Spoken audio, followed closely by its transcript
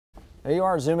There you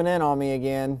are, zooming in on me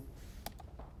again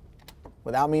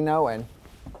without me knowing.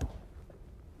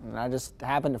 And I just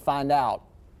happened to find out.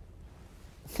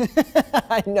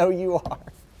 I know you are.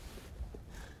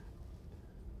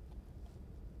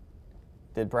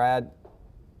 Did Brad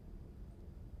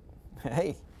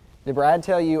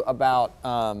tell you about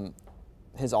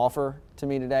his offer to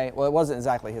me today? Well, it wasn't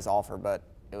exactly his offer, but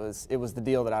it was the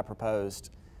deal that I proposed.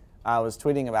 I was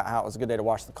tweeting about how it was a good day to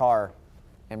wash the car,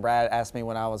 and Brad asked me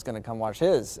when I was going to come wash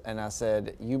his, and I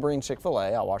said, you bring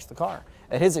Chick-fil-A, I'll wash the car.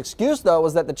 And his excuse, though,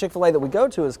 was that the Chick-fil-A that we go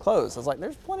to is closed. I was like,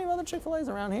 there's plenty of other Chick-fil-A's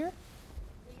around here.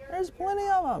 There's plenty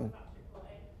of them.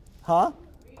 Huh?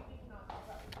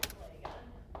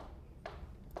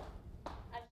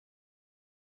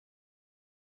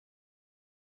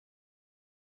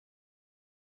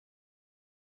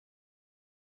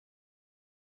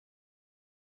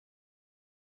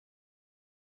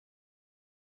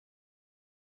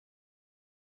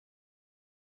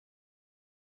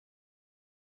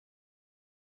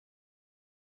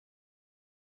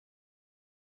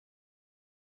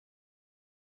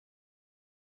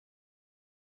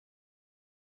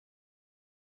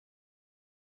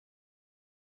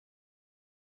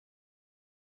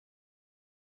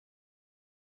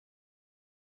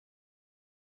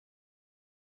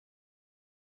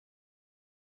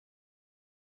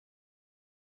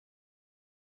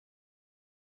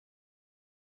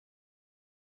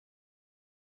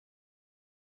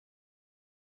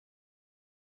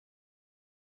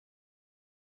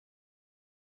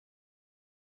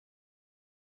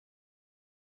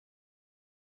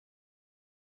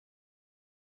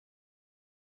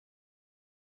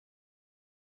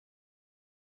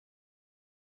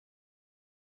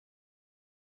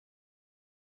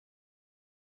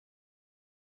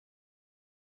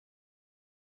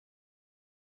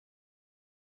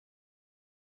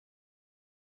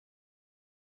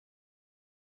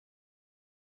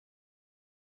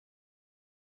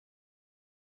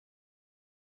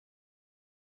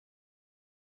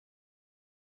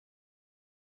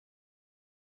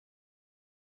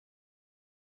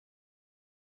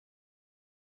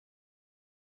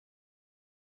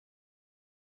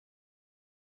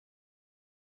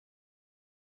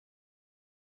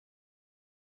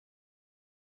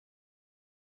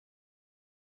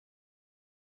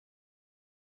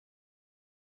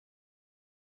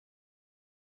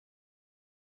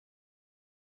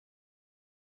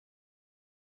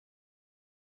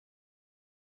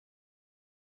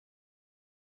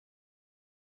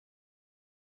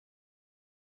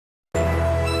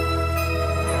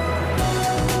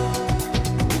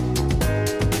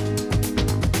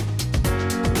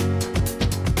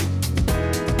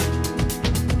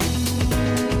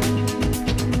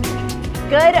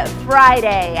 Good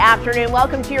Friday afternoon.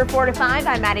 Welcome to your 4 to 5.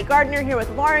 I'm Maddie Gardner here with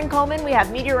Lauren Coleman. We have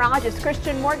meteorologist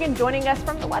Christian Morgan joining us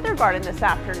from the Weather Garden this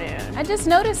afternoon. I just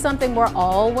noticed something. We're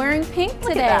all wearing pink today.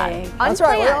 Look at that. That's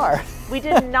right, we are. We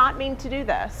did not mean to do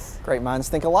this. Great minds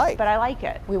think alike. But I like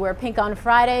it. We wear pink on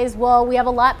Fridays. Well, we have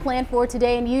a lot planned for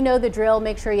today, and you know the drill.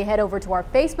 Make sure you head over to our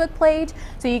Facebook page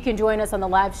so you can join us on the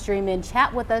live stream and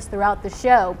chat with us throughout the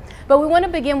show. But we want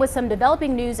to begin with some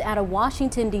developing news out of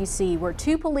Washington, D.C., where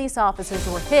 2 police officers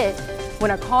were hit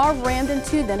when a car rammed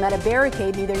into them at a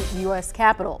barricade near the U.S.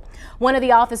 Capitol. One of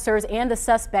the officers and the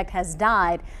suspect has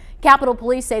died. Capitol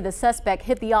Police say the suspect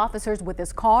hit the officers with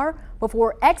his car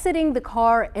before exiting the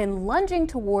car and lunging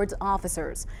towards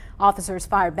officers. Officers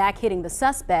fired back, hitting the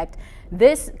suspect.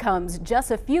 This comes just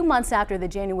a few months after the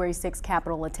January 6th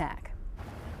Capitol attack.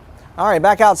 All right,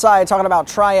 back outside talking about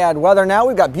Triad weather now.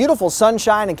 We've got beautiful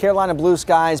sunshine and Carolina blue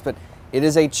skies, but it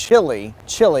is a chilly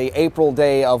April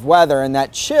day of weather, and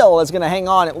that chill is going to hang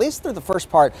on at least through the first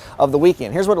part of the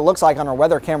weekend. Here's what it looks like on our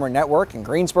weather camera network in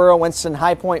Greensboro, Winston,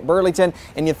 High Point, Burlington.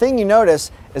 And the thing you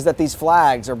notice is that these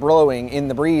flags are blowing in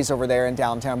the breeze over there in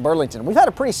downtown Burlington. We've had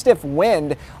a pretty stiff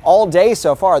wind all day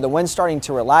so far. The wind's starting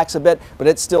to relax a bit, but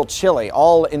it's still chilly,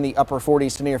 all in the upper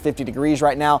 40s to near 50 degrees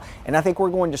right now. And I think we're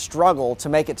going to struggle to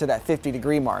make it to that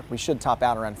 50-degree mark. We should top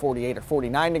out around 48 or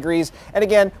 49 degrees. And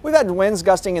again, we've had winds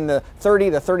gusting in the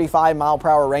 30 to 35 mile per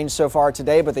hour range so far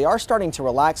today, but they are starting to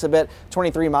relax a bit.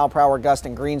 23 mile per hour gust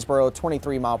in Greensboro,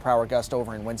 23 mile per hour gust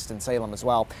over in Winston-Salem as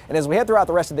well. And as we head throughout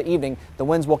the rest of the evening, the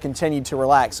winds will continue to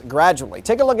relax gradually.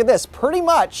 Take a look at this. Pretty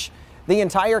much the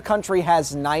entire country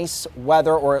has nice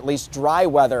weather, or at least dry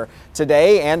weather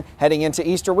today and heading into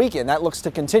Easter weekend. That looks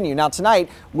to continue. Now tonight,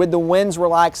 with the winds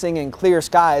relaxing and clear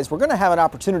skies, we're going to have an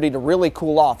opportunity to really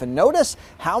cool off. And notice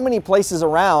how many places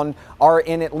around are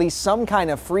in at least some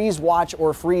kind of freeze watch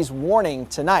or freeze warning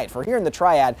tonight. For here in the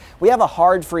Triad, we have a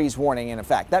hard freeze warning in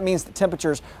effect. That means the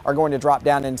temperatures are going to drop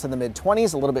down into the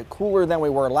mid-20s, a little bit cooler than we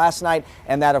were last night,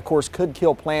 and that of course could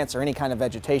kill plants or any kind of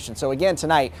vegetation. So again,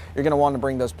 tonight you're going to want to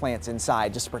bring those plants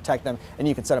inside just to protect them, and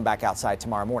you can set them back outside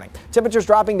tomorrow morning. Temperatures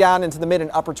dropping down into the mid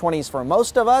and upper 20s for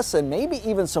most of us, and maybe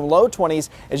even some low 20s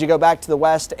as you go back to the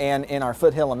west and in our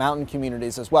foothill and mountain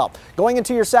communities as well. Going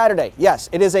into your Saturday, yes,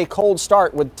 it is a cold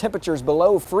start with temperatures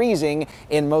below freezing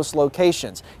in most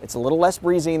locations. It's a little less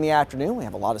breezy in the afternoon. We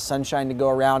have a lot of sunshine to go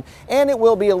around, and it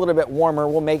will be a little bit warmer.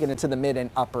 We'll make it into the mid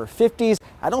and upper 50s.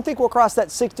 I don't think we'll cross that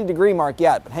 60-degree mark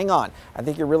yet, but hang on. I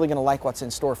think you're really going to like what's in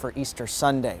store for Easter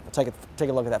Sunday. We'll take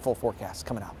a look at that full forecast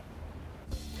coming up.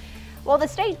 Well, the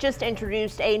state just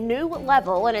introduced a new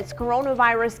level in its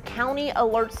coronavirus county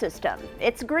alert system.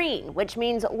 It's green, which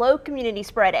means low community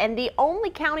spread, and the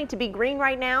only county to be green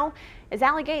right now is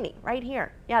Allegheny, right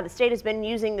here. Yeah, the state has been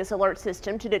using this alert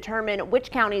system to determine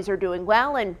which counties are doing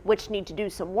well and which need to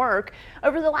do some work.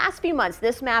 Over the last few months,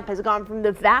 this map has gone from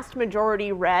the vast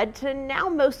majority red to now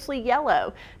mostly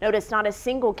yellow. Notice not a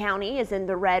single county is in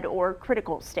the red or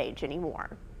critical stage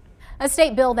anymore. A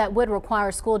state bill that would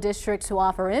require school districts to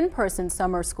offer in-person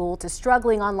summer school to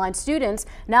struggling online students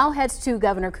now heads to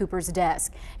Governor Cooper's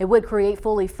desk. It would create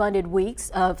fully funded weeks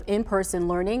of in-person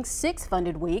learning, 6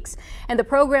 funded weeks, and the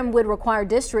program would require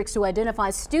districts to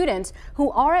identify students who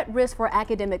are at risk for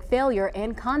academic failure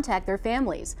and contact their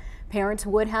families. Parents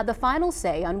would have the final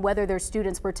say on whether their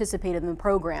students participated in the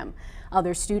program.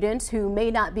 Other students who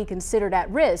may not be considered at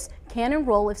risk can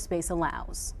enroll if space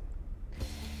allows.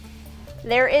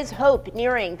 There is hope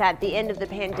nearing the end of the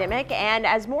pandemic, and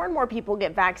as more and more people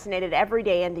get vaccinated every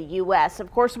day in the U.S.,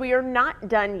 of course, we are not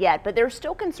done yet, but there's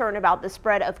still concern about the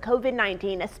spread of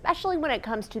COVID-19, especially when it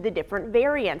comes to the different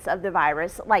variants of the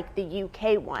virus, like the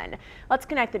UK one. Let's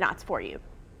connect the dots for you.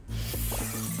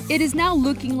 It is now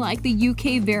looking like the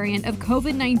UK variant of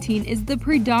COVID-19 is the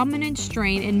predominant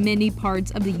strain in many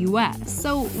parts of the U.S.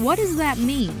 So what does that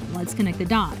mean? Let's connect the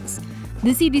dots.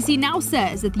 The CDC now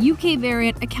says that the UK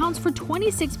variant accounts for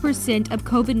 26% of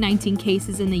COVID-19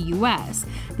 cases in the U.S.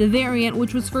 The variant,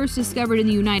 which was first discovered in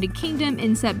the United Kingdom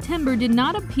in September, did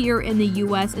not appear in the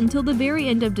U.S. until the very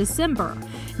end of December.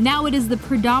 Now it is the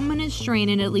predominant strain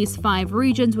in at least 5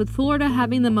 regions, with Florida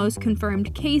having the most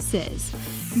confirmed cases.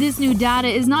 This new data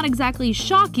is not exactly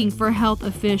shocking for health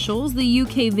officials. The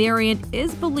UK variant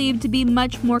is believed to be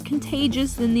much more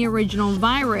contagious than the original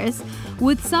virus,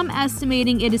 with some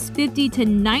estimating it is 50 to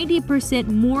 90%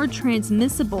 more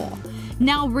transmissible.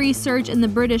 Now, research in the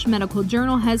British Medical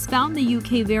Journal has found the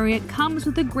UK variant comes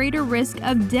with a greater risk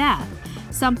of death,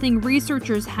 something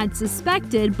researchers had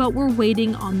suspected but were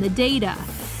waiting on the data.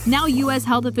 Now, U.S.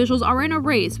 health officials are in a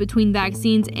race between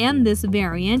vaccines and this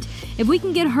variant. If we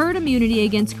can get herd immunity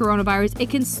against coronavirus,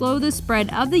 it can slow the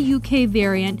spread of the UK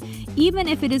variant, even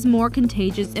if it is more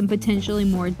contagious and potentially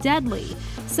more deadly.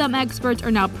 Some experts are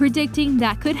now predicting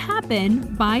that could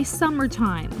happen by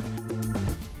summertime.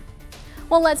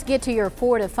 Well, let's get to your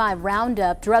 4 to 5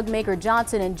 roundup. Drug maker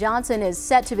Johnson & Johnson is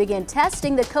set to begin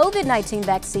testing the COVID-19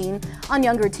 vaccine on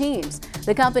younger teens.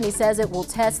 The company says it will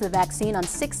test the vaccine on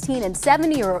 16 and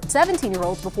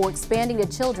 17-year-olds before expanding to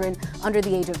children under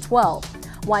the age of 12.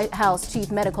 White House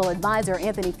Chief Medical Advisor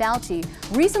Anthony Fauci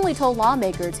recently told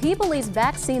lawmakers he believes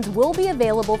vaccines will be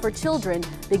available for children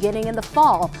beginning in the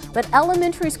fall, but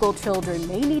elementary school children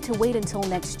may need to wait until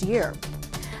next year.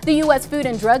 The U.S. Food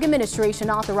and Drug Administration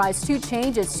authorized 2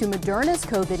 changes to Moderna's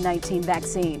COVID-19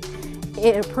 vaccine.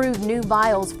 It approved new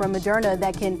vials from Moderna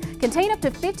that can contain up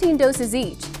to 15 doses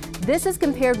each. This is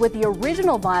compared with the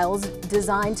original vials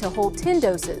designed to hold 10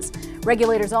 doses.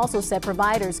 Regulators also said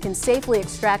providers can safely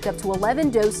extract up to 11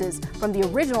 doses from the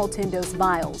original 10-dose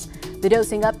vials. The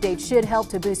dosing update should help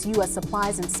to boost U.S.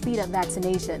 supplies and speed up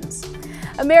vaccinations.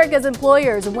 America's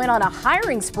employers went on a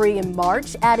hiring spree in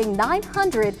March, adding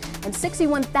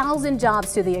 961,000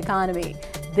 jobs to the economy.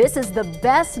 This is the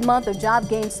best month of job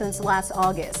gains since last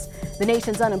August. The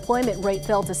nation's unemployment rate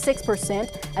fell to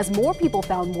 6% as more people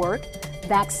found work.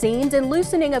 Vaccines and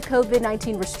loosening of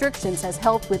COVID-19 restrictions has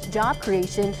helped with job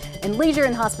creation in leisure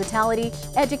and hospitality,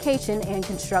 education, and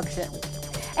construction.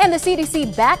 And the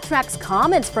CDC backtracks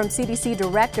comments from CDC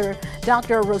Director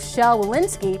Dr. Rochelle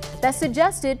Walensky that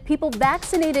suggested people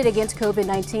vaccinated against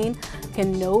COVID-19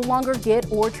 can no longer get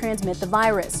or transmit the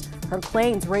virus. Her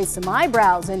claims raised some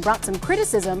eyebrows and brought some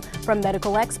criticism from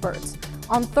medical experts.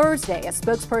 On Thursday, a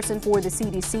spokesperson for the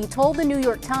CDC told the New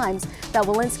York Times that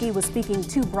Walensky was speaking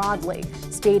too broadly,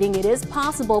 stating it is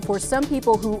possible for some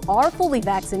people who are fully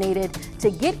vaccinated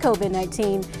to get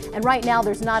COVID-19, and right now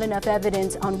there's not enough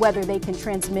evidence on whether they can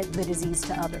transmit the disease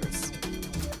to others.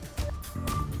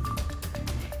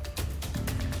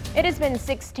 It has been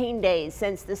 16 days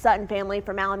since the Sutton family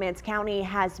from Alamance County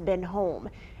has been home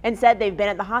and said they've been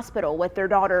at the hospital with their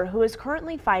daughter, who is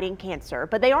currently fighting cancer.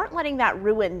 But they aren't letting that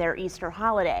ruin their Easter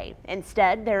holiday.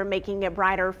 Instead, they're making it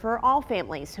brighter for all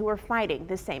families who are fighting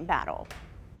the same battle.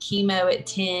 Chemo at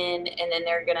 10, and then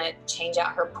they're gonna change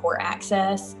out her port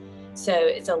access. So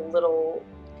it's a little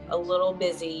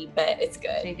busy, but it's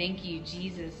good. Say thank you,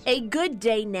 Jesus. A good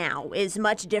day now is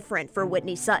much different for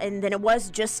Whitney Sutton than it was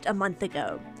just a month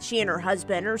ago. She and her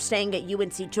husband are staying at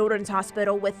UNC Children's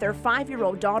Hospital with their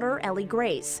 5-year-old daughter, Ellie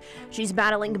Grace. She's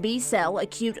battling B-cell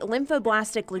acute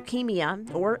lymphoblastic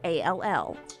leukemia, or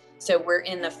ALL. So we're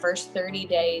in the first 30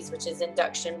 days, which is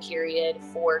induction period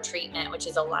for treatment, which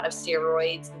is a lot of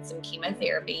steroids and some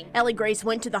chemotherapy. Ellie Grace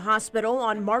went to the hospital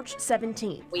on March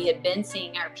 17th. We had been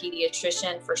seeing our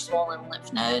pediatrician for swollen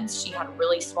lymph nodes. She had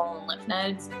really swollen lymph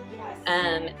nodes,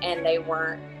 and they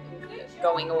weren't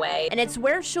going away. And it's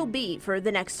where she'll be for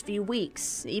the next few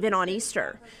weeks, even on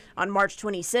Easter. On March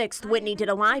 26th, Whitney did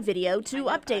a live video to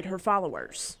update her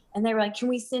followers. And they were like, can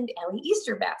we send Ellie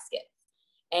Easter baskets?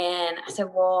 And I said,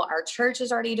 well, our church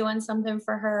is already doing something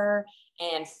for her,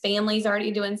 and family's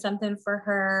already doing something for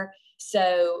her.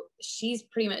 So she's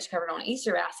pretty much covered on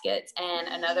Easter baskets. And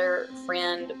another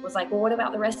friend was like, well, what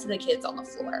about the rest of the kids on the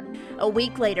floor? A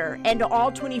week later, and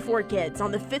all 24 kids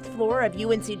on the 5th floor of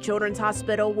UNC Children's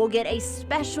Hospital will get a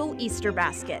special Easter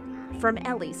basket from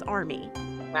Ellie's Army.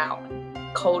 Wow,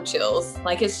 cold chills.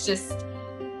 Like, it's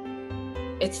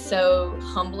so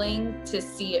humbling to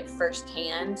see it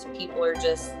firsthand. People are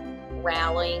just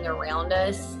rallying around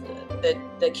us.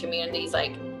 The community's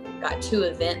like got 2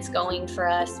 events going for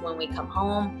us when we come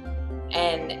home,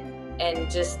 and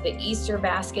just the Easter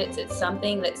baskets. It's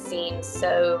something that seems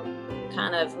so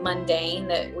kind of mundane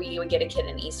that you would get a kid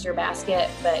an Easter basket,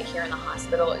 but here in the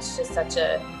hospital, it's just such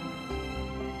a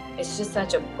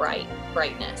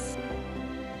brightness.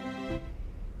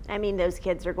 I mean, those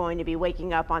kids are going to be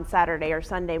waking up on Saturday or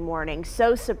Sunday morning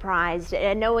so surprised,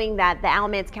 and knowing that the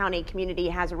Alamance County community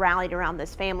has rallied around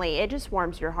this family, it just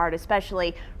warms your heart,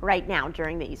 especially right now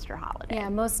during the Easter holiday. Yeah,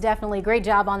 most definitely. Great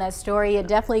job on that story. It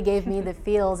definitely gave me the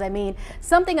feels. I mean,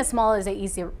 something as small as an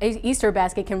Easter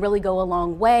basket can really go a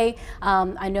long way.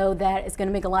 I know that it's going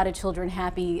to make a lot of children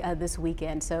happy this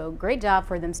weekend. So great job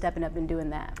for them stepping up and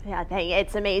doing that. Yeah,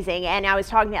 it's amazing. And I was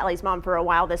talking to Ellie's mom for a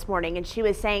while this morning, and she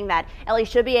was saying that Ellie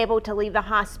should be able to leave the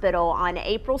hospital on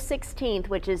April 16th,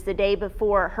 which is the day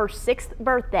before her 6th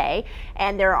birthday,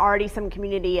 and there are already some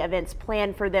community events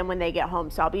planned for them when they get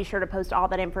home. So I'll be sure to post all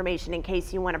that information in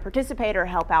case you want to participate or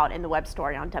help out in the web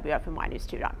story on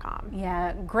WFMYnews2.com.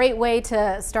 Yeah, great way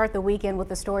to start the weekend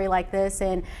with a story like this.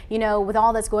 And you know, with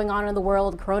all that's going on in the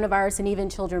world, coronavirus and even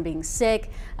children being sick,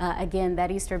 again,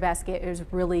 that Easter basket is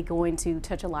really going to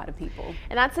touch a lot of people.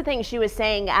 And that's the thing she was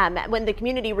saying when the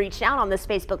community reached out on this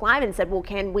Facebook Live and said, well,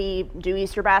 can we do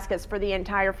Easter baskets for the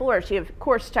entire floor? She of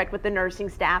course checked with the nursing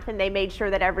staff, and they made sure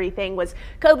that everything was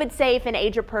COVID safe and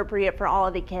age appropriate for all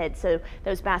of the kids. So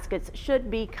those baskets should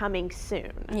be coming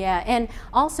soon. Yeah, and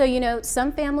also, you know,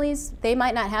 some families, they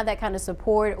might not have that kind of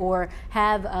support or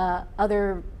have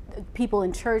other people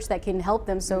in church that can help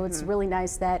them, so it's really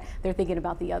nice that they're thinking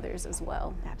about the others as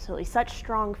well. Absolutely. Such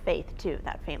strong faith too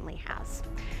that family has.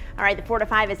 All right, the 4 to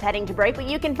 5 is heading to break, but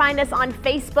you can find us on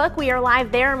Facebook. We are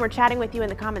live there, and we're chatting with you in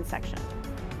the comments section.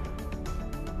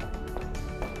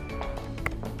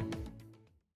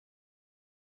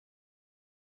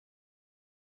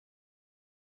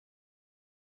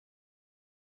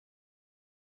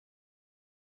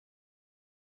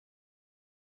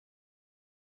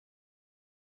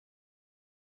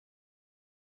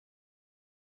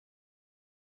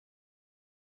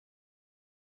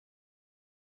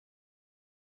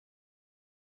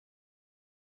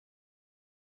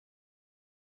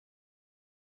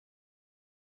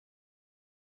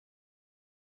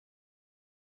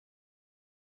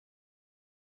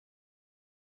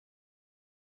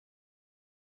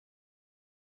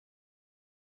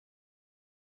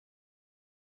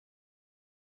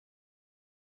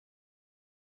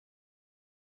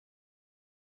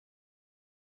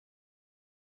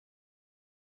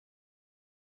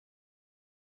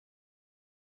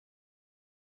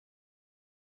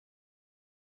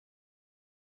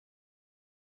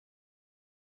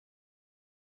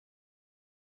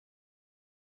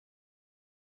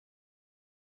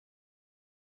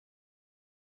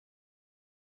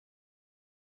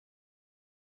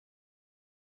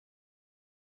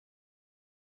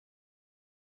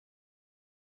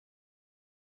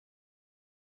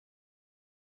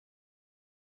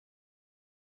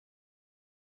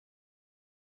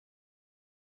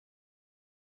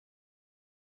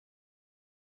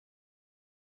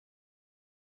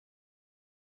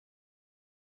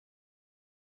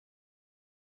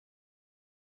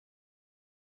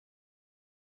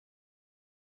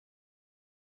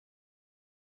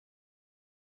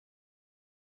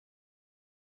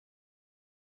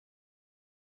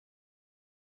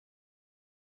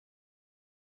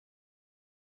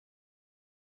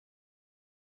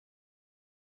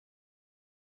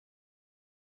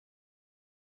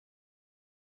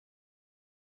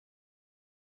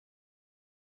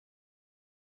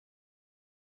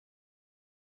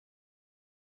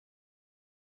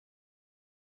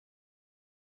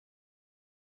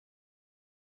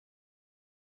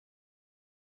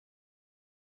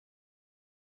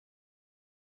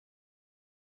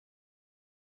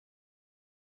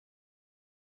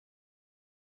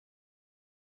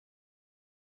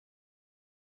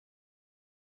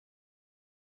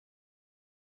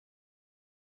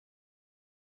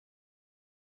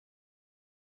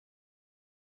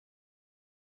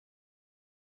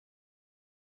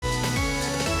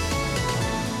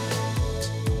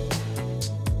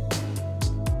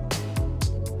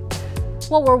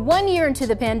 Well, we're 1 year into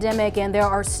the pandemic and there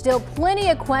are still plenty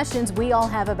of questions we all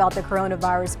have about the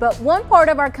coronavirus, but one part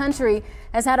of our country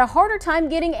has had a harder time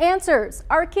getting answers,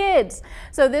 our kids.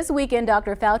 So this weekend,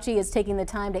 Dr. Fauci is taking the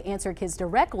time to answer kids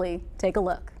directly. Take a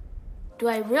look. Do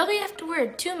I really have to wear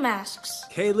 2 masks?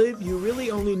 Caleb, you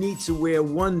really only need to wear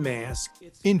 1 mask.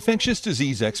 Infectious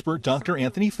disease expert Dr.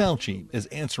 Anthony Fauci is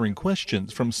answering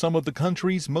questions from some of the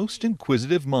country's most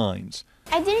inquisitive minds.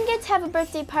 I didn't get to have a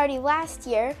birthday party last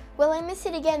year. Will I miss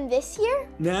it again this year?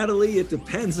 Natalie, it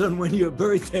depends on when your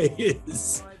birthday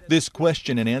is. This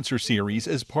question and answer series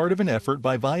is part of an effort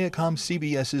by Viacom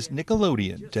CBS's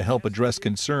Nickelodeon to help address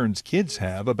concerns kids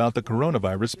have about the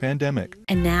coronavirus pandemic.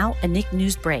 And now, a Nick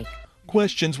News break.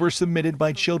 Questions were submitted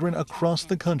by children across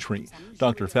the country.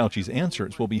 Dr. Fauci's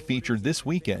answers will be featured this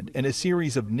weekend in a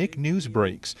series of Nick News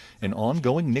Breaks, an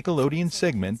ongoing Nickelodeon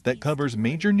segment that covers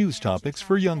major news topics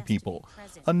for young people.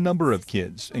 A number of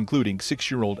kids, including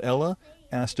 6-year-old Ella,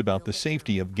 asked about the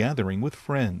safety of gathering with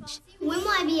friends. When will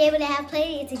I be able to have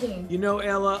play dates again? You know,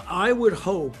 Ella, I would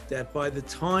hope that by the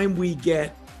time we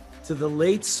get to the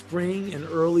late spring and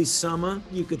early summer,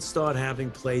 you could start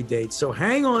having play dates. So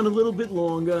hang on a little bit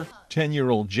longer.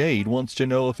 10-year-old Jade wants to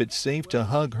know if it's safe to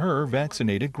hug her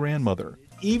vaccinated grandmother.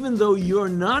 Even though you're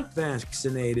not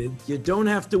vaccinated, you don't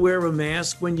have to wear a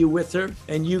mask when you're with her,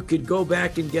 and you could go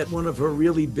back and get one of her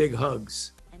really big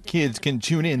hugs. Kids can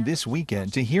tune in this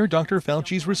weekend to hear Dr.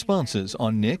 Fauci's responses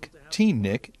on Nick, Teen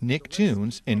Nick,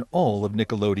 Nicktoons, and all of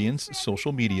Nickelodeon's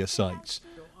social media sites.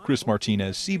 Chris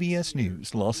Martinez, CBS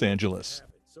News, Los Angeles.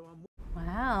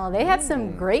 Wow, they had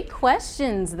some great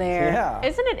questions there. Yeah.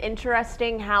 Isn't it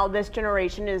interesting how this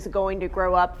generation is going to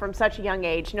grow up from such a young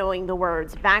age knowing the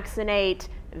words vaccinate,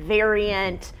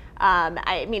 variant,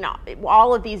 I mean,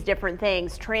 all of these different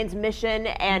things, transmission,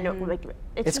 and like,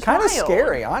 it's kind of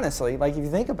scary, honestly. Like, if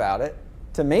you think about it,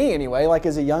 to me anyway, like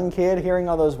as a young kid hearing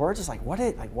all those words, it's like, what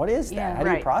is that? Yeah, How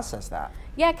do you process that?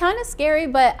 Yeah, kind of scary,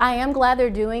 but I am glad they're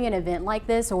doing an event like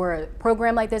this or a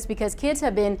program like this because kids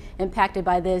have been impacted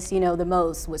by this, you know, the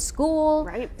most with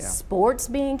school, sports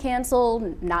being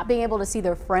canceled, not being able to see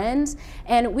their friends.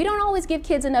 And we don't always give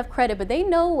kids enough credit, but they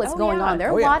know what's going on.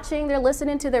 They're watching, they're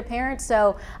listening to their parents,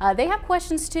 so they have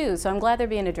questions too, so I'm glad they're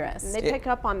being addressed. And they pick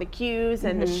up on the cues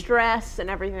and the stress and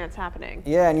everything that's happening.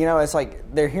 Yeah, and you know, it's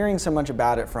like they're hearing so much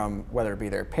about it from whether it be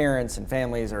their parents and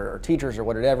families or teachers or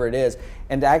whatever it is,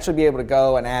 and to actually be able to go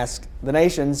and ask the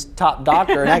nation's top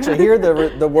doctor and actually hear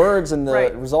the words and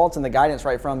the results and the guidance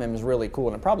right from him is really cool,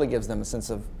 and it probably gives them a sense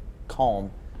of calm.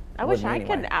 I wish I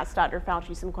could ask Dr.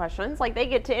 Fauci some questions. Like, they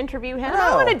get to interview him.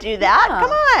 I want to do that.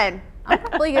 Come on. I'm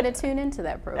probably going to tune into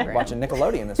that program. Watching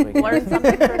Nickelodeon this week. Learn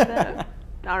something from them.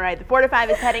 All right, the 4 to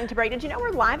 5 is heading to break. Did you know we're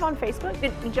live on Facebook?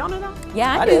 Did y'all know that?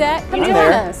 Yeah, I knew that. Come join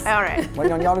us. All right.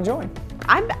 Waiting on y'all to join.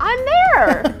 I'm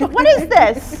there. What is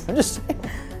this? I'm just saying.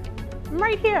 I'm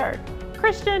right here.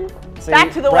 Christian, See,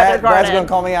 back to the weather garden. Brad's going to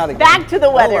call me out again. Back to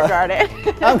the weather garden.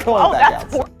 I'm going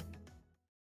back out.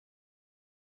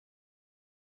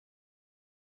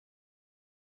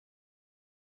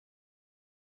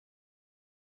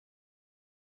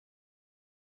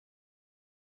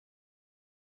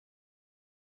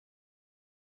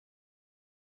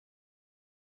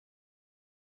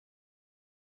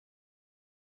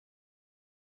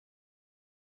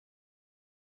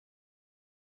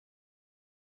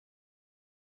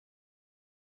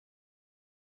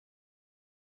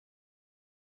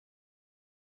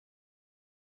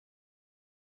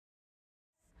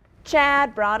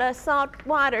 Chad brought us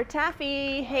saltwater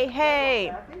taffy. Hey,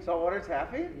 hey. Saltwater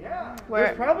taffy? Yeah.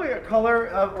 There's probably a color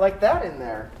of like that in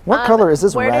there. What color is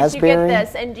this? Where raspberry? did you get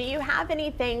this? And do you have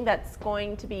anything that's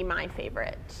going to be my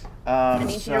favorite? I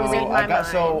need you to read my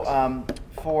mind.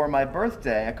 For my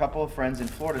birthday, a couple of friends in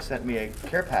Florida sent me a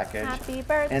care package. Happy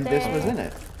birthday. And this was in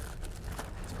it.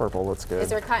 It's purple. Looks good. Is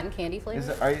there a cotton candy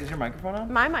flavor? Is your microphone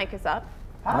on? My mic is up.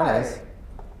 Nice.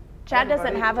 Chad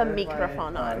doesn't have a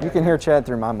microphone on. You can hear Chad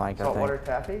through my mic, I Saltwater think.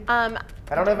 taffy? I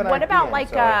don't have an What idea, about like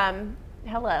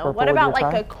hello? Purple What about with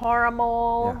your like a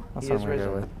caramel? Yeah, that's what I'm gonna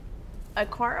go with. A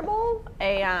caramel?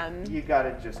 You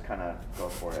gotta just kind of go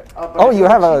for it. Oh, you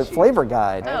have a flavor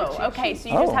guide. Oh, okay. So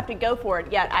you just have to go for it.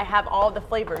 Yet I have all the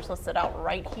flavors listed out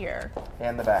right here.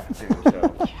 And the back too.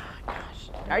 So. Yeah,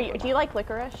 gosh. Do you like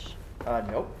licorice?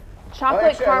 Nope.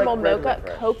 Chocolate caramel I like red mocha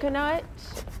licorice. coconut.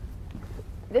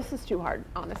 This is too hard,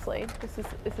 honestly. This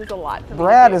is a lot for me.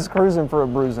 Brad is cruising for a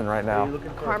bruising right now.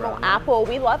 Caramel apple.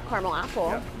 We love caramel apple.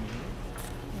 Yep.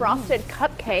 Frosted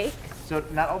cupcake. So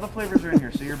not all the flavors are in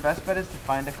here. So your best bet is to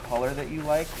find a color that you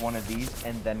like, one of these,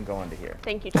 and then go into here.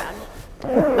 Thank you, Chad.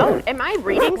 Oh, am I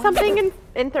reading something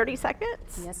in 30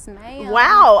 seconds? Yes, ma'am.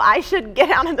 Wow, I should get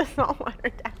out of the saltwater.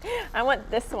 I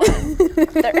want this one.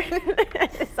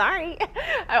 Sorry.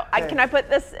 Can I put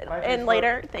this in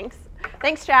later? Thanks.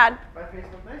 Thanks, Chad. Bye,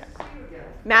 Facebook. Nice to see you again.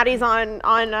 Maddie's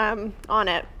on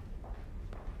it.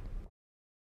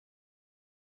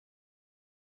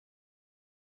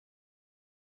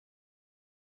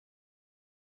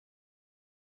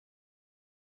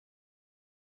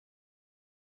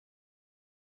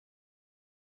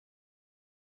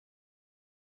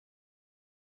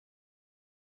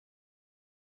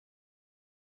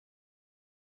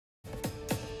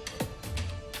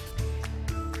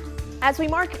 As we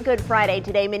mark Good Friday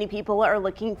today, many people are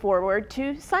looking forward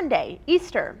to Sunday,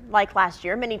 Easter. Like last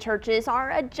year, many churches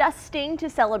are adjusting to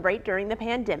celebrate during the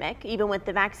pandemic. Even with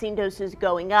the vaccine doses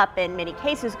going up and many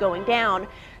cases going down,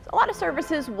 a lot of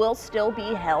services will still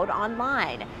be held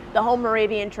online. The Home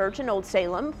Moravian Church in Old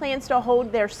Salem plans to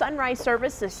hold their sunrise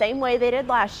service the same way they did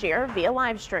last year, via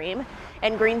live stream.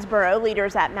 In Greensboro,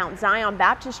 leaders at Mount Zion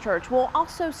Baptist Church will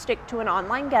also stick to an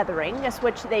online gathering, a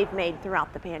switch they've made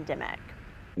throughout the pandemic.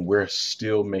 We're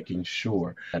still making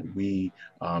sure that we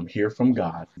hear from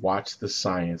God, watch the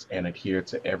science, and adhere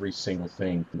to every single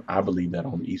thing. I believe that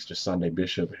on Easter Sunday,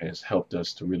 Bishop has helped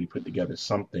us to really put together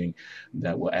something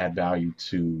that will add value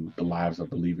to the lives of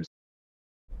believers.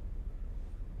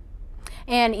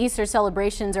 And Easter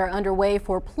celebrations are underway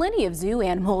for plenty of zoo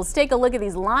animals. Take a look at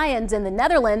these lions in the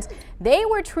Netherlands. They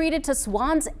were treated to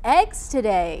swan's eggs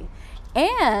today.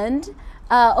 And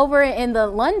over in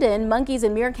London, monkeys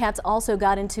and meerkats also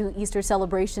got into Easter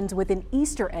celebrations with an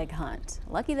Easter egg hunt.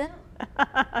 Lucky them.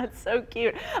 That's so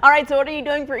cute. All right, so what are you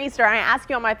doing for Easter? I asked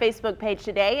you on my Facebook page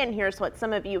today, and here's what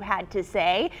some of you had to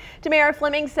say. Tamara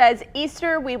Fleming says,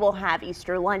 Easter, we will have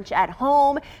Easter lunch at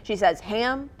home. She says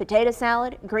ham, potato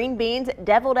salad, green beans,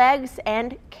 deviled eggs,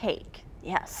 and cake.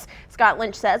 Yes. Scott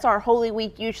Lynch says our Holy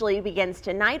Week usually begins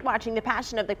tonight watching the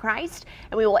Passion of the Christ,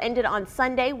 and we will end it on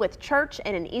Sunday with church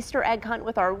and an Easter egg hunt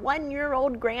with our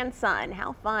 1-year-old grandson.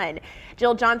 How fun.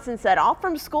 Jill Johnson said, off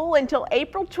from school until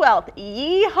April 12th.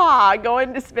 Yeehaw!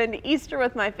 Going to spend Easter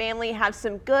with my family, have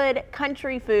some good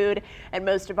country food, and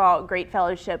most of all, great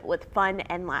fellowship with fun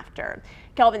and laughter.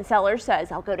 Kelvin Sellers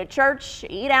says, I'll go to church,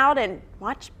 eat out, and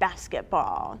watch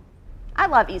basketball. I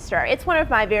love Easter. It's one of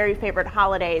my very favorite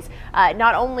holidays,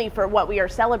 not only for what we are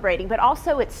celebrating, but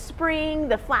also it's spring,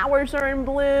 the flowers are in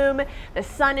bloom, the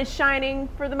sun is shining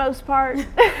for the most part.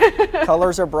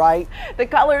 Colors are bright. The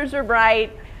colors are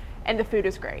bright, and the food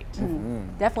is great.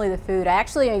 Definitely the food. I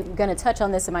actually am going to touch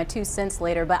on this in my 2 cents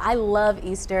later, but I love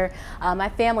Easter. My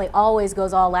family always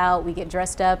goes all out. We get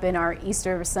dressed up in our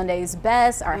Easter Sunday's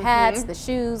best, our hats, the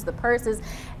shoes, the purses,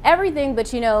 everything.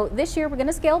 But you know, this year we're going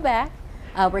to scale back.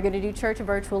 We're going to do church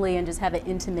virtually and just have an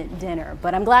intimate dinner.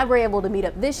 But I'm glad we're able to meet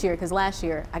up this year because last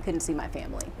year I couldn't see my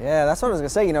family. Yeah, that's what I was going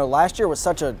to say. You know, last year was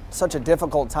such a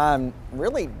difficult time.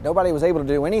 Really, nobody was able to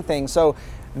do anything. So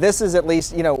this is at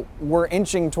least, you know, we're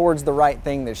inching towards the right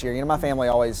thing this year. You know, my family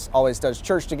always does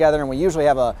church together, and we usually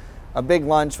have a big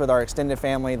lunch with our extended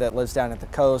family that lives down at the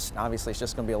coast. Obviously, it's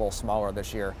just going to be a little smaller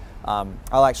this year.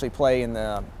 I'll actually play in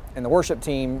the worship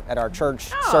team at our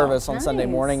church service on Sunday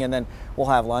morning, and then we'll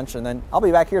have lunch, and then I'll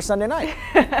be back here Sunday night.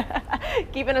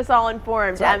 Keeping us all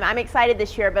informed. Right. I'm excited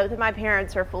this year. Both of my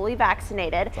parents are fully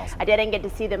vaccinated. Awesome. I didn't get to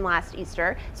see them last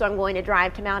Easter, so I'm going to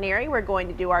drive to Mount Airy. We're going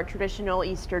to do our traditional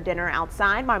Easter dinner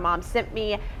outside. My mom sent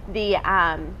me the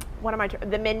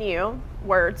the menu.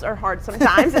 Words are hard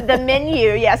sometimes. The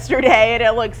menu yesterday, and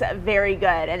it looks very good.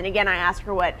 And again, I asked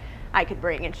her what I could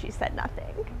bring, and she said nothing.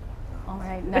 All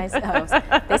right, nice.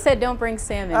 They said don't bring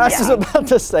salmon. I was about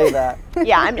to say that.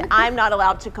 Yeah, I'm not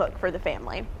allowed to cook for the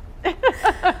family.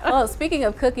 Well, speaking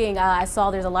of cooking, I saw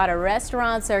there's a lot of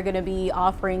restaurants that are going to be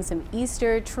offering some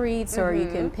Easter treats, or you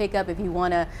can pick up if you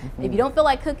want to. If you don't feel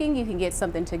like cooking, you can get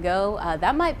something to go.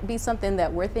 That might be something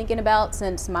that we're thinking about,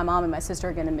 since my mom and my sister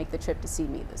are going to make the trip to see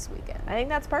me this weekend. I think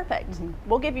that's perfect.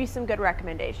 We'll give you some good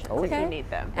recommendations if you need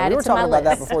them. We were talking about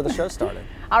that before the show started.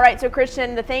 All right, so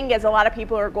Christian, the thing is, a lot of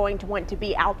people are going to want to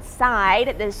be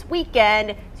outside this weekend,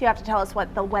 so you have to tell us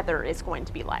what the weather is going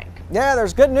to be like. Yeah,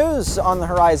 there's good news on the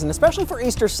horizon, especially for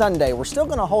Easter Sunday. We're still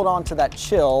going to hold on to that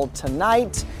chill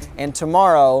tonight and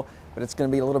tomorrow, but it's going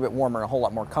to be a little bit warmer and a whole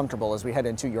lot more comfortable as we head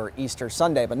into your Easter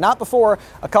Sunday, but not before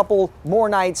a couple more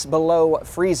nights below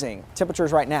freezing.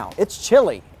 Temperatures right now, it's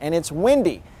chilly and it's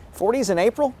windy. 40s in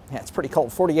April? Yeah, it's pretty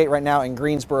cold. 48 right now in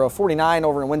Greensboro, 49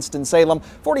 over in Winston-Salem,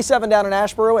 47 down in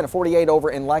Asheboro, and a 48 over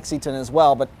in Lexington as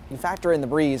well. But you factor in the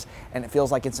breeze, and it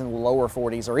feels like it's in the lower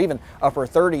 40s or even upper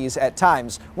 30s at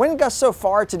times. Wind gusts so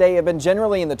far today have been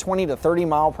generally in the 20 to 30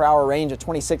 mile per hour range, a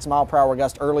 26 mile per hour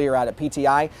gust earlier out at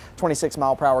PTI, 26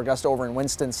 mile per hour gust over in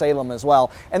Winston-Salem as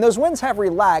well. And those winds have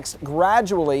relaxed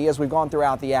gradually as we've gone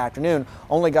throughout the afternoon,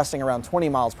 only gusting around 20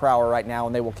 miles per hour right now,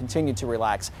 and they will continue to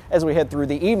relax as we head through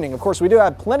the evening. Of course, we do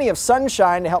have plenty of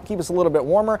sunshine to help keep us a little bit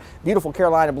warmer. Beautiful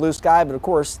Carolina blue sky, but of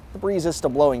course, the breeze is still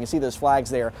blowing. You see those flags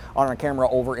there on our camera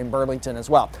over in Burlington as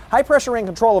well. High pressure in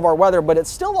control of our weather, but it's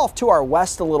still off to our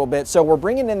west a little bit, so we're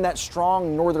bringing in that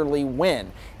strong northerly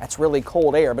wind. That's really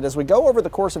cold air, but as we go over the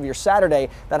course of your Saturday,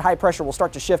 that high pressure will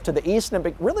start to shift to the east and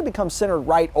it really becomes centered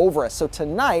right over us. So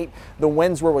tonight, the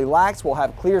winds will relax, we'll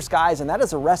have clear skies, and that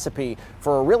is a recipe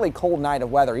for a really cold night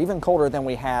of weather, even colder than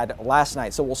we had last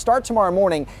night. So we'll start tomorrow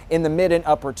morning in the mid and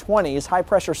upper 20s. High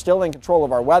pressure still in control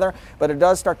of our weather, but it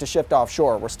does start to shift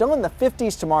offshore. We're still in the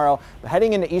 50s tomorrow, but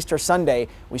heading into Easter Sunday,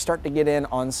 we start to get in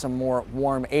on some more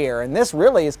warm air. And this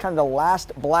really is kind of the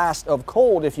last blast of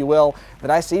cold, if you will,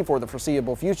 that I see for the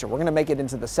foreseeable future. We're going to make it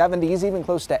into the 70s, even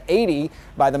close to 80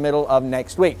 by the middle of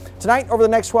next week. Tonight, over the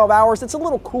next 12 hours, it's a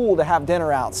little cool to have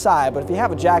dinner outside, but if you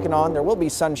have a jacket on, there will be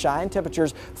sunshine.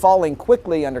 Temperatures falling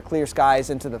quickly under clear skies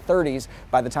into the 30s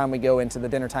by the time we go into the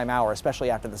dinner time hour, especially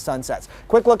after the sun sets.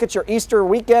 Quick look at your Easter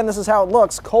weekend. This is how it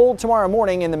looks. Cold tomorrow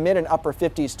morning in the mid and upper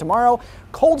 50s tomorrow.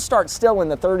 Cold start still in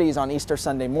the 30s on Easter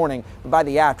Sunday morning, but by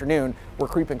the afternoon, we're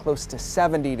creeping close to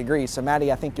 70 degrees. So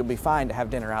Maddie, I think you'll be fine to have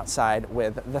dinner outside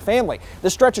with the family.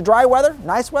 This stretch of dry weather,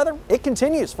 nice weather, it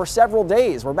continues for several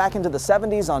days. We're back into the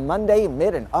 70s on Monday,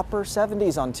 mid and upper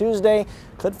 70s on Tuesday.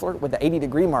 Could flirt with the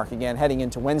 80-degree mark again heading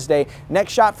into Wednesday.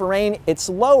 Next shot for rain, it's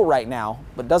low right now,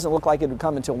 but doesn't look like it would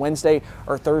come until Wednesday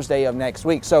or Thursday of next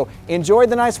week. So enjoy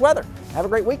the nice weather. Have a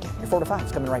great weekend. Your 4 to 5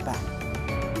 is coming right back.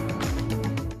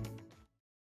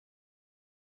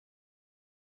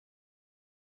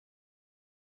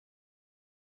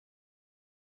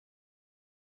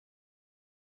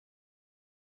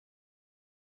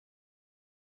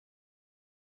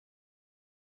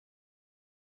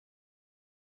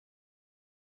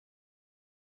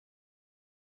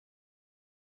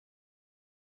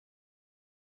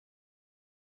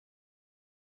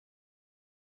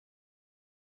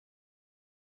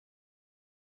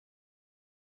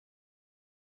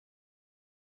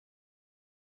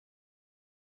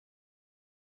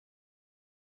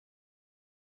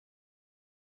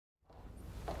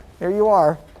 There you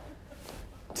are,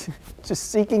 just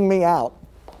seeking me out.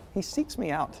 He seeks me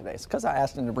out today. It's because I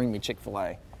asked him to bring me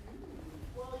Chick-fil-A.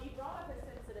 Well, you brought up a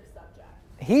sensitive subject.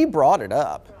 He brought it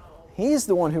up. He's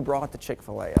the one who brought the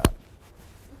Chick-fil-A up.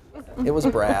 It was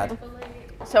Brad.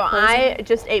 So I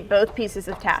just ate both pieces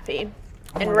of taffy in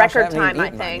my gosh, record I haven't time, even I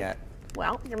eaten mine think. yet.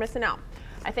 Well, you're missing out.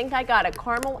 I think I got a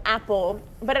caramel apple,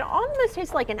 but it almost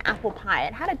tastes like an apple pie.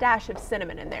 It had a dash of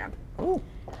cinnamon in there. Ooh.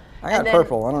 I got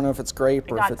purple. I don't know if it's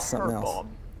grape or if it's something else.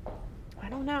 I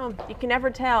don't know. You can never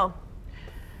tell.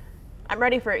 I'm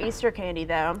ready for Easter candy,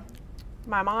 though.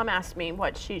 My mom asked me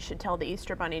what she should tell the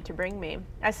Easter Bunny to bring me.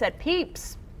 I said,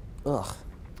 Peeps. Ugh.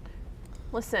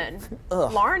 Listen,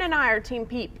 Ugh. Lauren and I are Team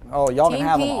Peep. Oh, y'all can Team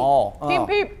have Peep. them all. Team Oh,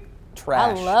 Peep.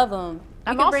 trash. I love them.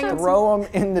 I'm also Throw them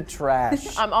in the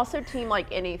trash. I'm also team like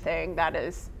anything that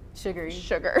is sugary.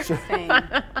 Sugar. Same.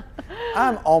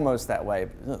 I'm almost that way.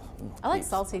 Ugh, I like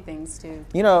salty things too.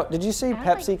 You know, did you see I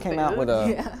Pepsi like came out with a?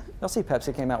 Yeah. Y'all see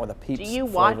Pepsi came out with a Peeps. Do you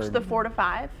watch flavored- the 4 to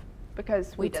 5?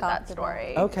 Because we did that talked about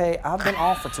story. Okay, I've been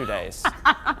off for 2 days.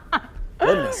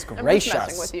 Goodness gracious. I'm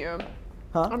just messing with you.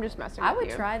 Huh? I'm just messing I with would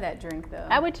you. try that drink though.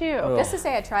 I would too. Ugh. Just to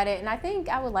say I tried it, and I think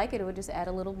I would like it. It would just add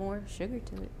a little more sugar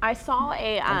to it. I saw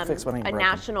a fix what ain't broken.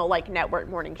 national network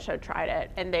morning show tried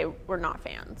it, and they were not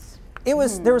fans. It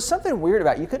was there was something weird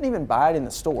about it. You couldn't even buy it in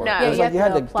the store. No. It Yeah, was you like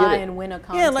have to get apply it. and win a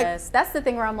contest. Yeah, like that's the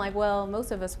thing where I'm like, well,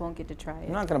 most of us won't get to try it.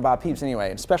 I'm not going to buy Peeps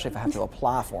anyway, especially if I have to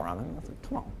apply for them.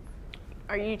 Come on.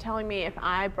 Are you telling me if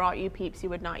I brought you Peeps, you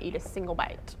would not eat a single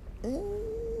bite?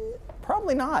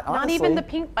 Probably not. Not Honestly. even the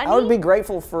pink bunny? I would be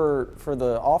grateful for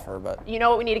the offer, but You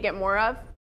know what we need to get more of?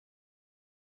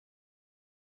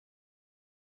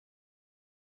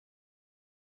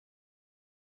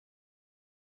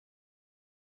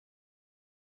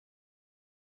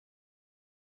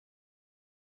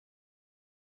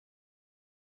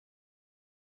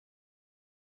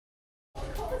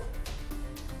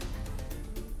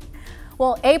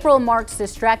 Well, April marks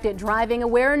Distracted Driving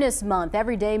Awareness Month.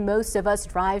 Every day, most of us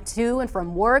drive to and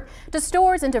from work, to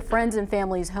stores, and to friends and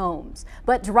family's homes.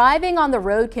 But driving on the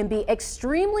road can be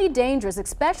extremely dangerous,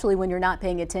 especially when you're not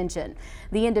paying attention.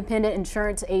 The Independent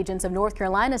Insurance Agents of North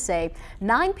Carolina say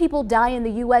 9 people die in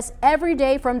the U.S. every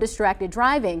day from distracted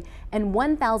driving, and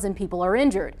 1,000 people are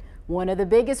injured. One of the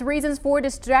biggest reasons for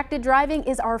distracted driving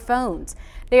is our phones.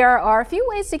 There are a few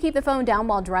ways to keep the phone down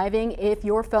while driving. If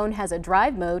your phone has a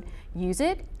drive mode, use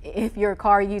it. If your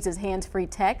car uses hands-free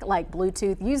tech like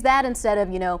Bluetooth, use that instead of,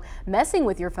 messing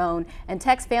with your phone. And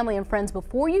text family and friends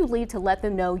before you leave to let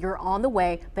them know you're on the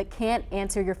way but can't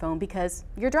answer your phone because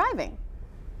you're driving.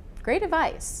 Great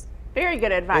advice. Very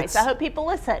good advice. I hope people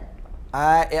listen.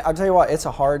 I'll tell you what, it's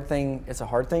a hard thing. It's a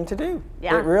hard thing to do.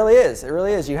 Yeah. It really is. It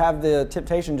really is. You have the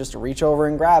temptation just to reach over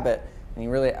and grab it, and you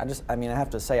really, I have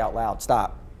to say out loud,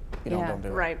 stop. Don't do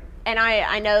it. Right. And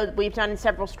I know we've done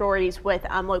several stories with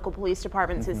local police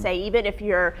departments that say even if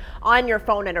you're on your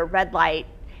phone at a red light,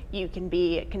 you can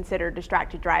be considered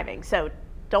distracted driving. So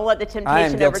don't let the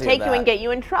temptation overtake you and get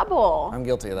you in trouble. I'm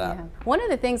guilty of that. Yeah. One of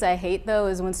the things I hate, though,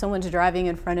 is when someone's driving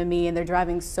in front of me and they're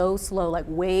driving so slow, like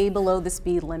way below the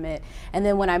speed limit. And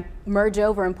then when I merge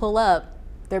over and pull up,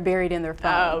 they're buried in their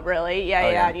phone. Oh, really?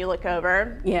 Yeah. And you look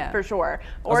over? Yeah. For sure.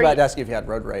 I was about to ask you if you had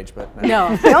road rage, but no.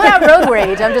 I don't have road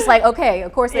rage. I'm just like, okay,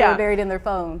 of course they were buried in their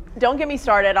phone. Don't get me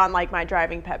started on my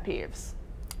driving pet peeves.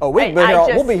 Oh,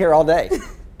 we'll be here all day.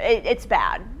 It's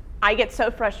bad. I get so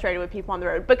frustrated with people on the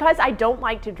road because I don't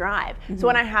like to drive. So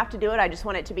when I have to do it, I just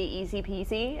want it to be easy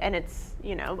peasy, and it's,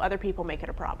 other people make it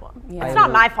a problem. Yeah. It's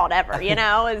not my fault ever,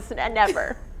 it's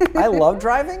never. I love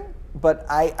driving, but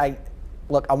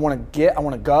look, I want to go, I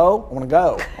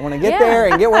want to get there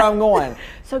and get where I'm going.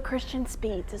 So Christian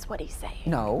speeds is what he's saying.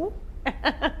 No.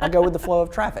 I go with the flow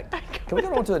of traffic. Can we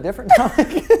go on to a different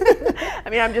topic?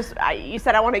 You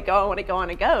said I want to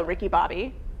go, Ricky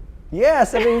Bobby.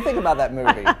 Yes, I mean, you think about that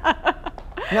movie.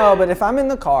 No, but if I'm in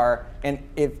the car, and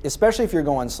especially if you're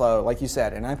going slow, like you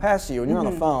said, and I pass you and you're on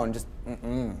the phone, just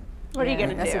What are you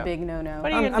going to do? That's a big no-no.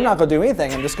 I'm not going to do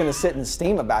anything. I'm just going to sit and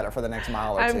steam about it for the next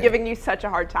mile or two. I'm giving you such a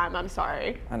hard time. I'm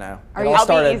sorry. I know. I'll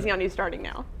be easy on you starting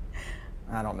now.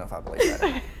 I don't know if I believe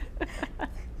that.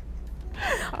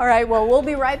 All right, well, we'll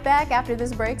be right back after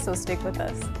this break, so stick with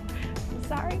us. I'm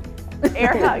sorry.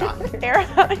 Air hug. Air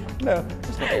hug. No,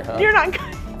 just an air hug. You're not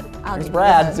good. There's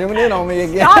Brad zooming in on me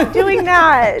again. Stop doing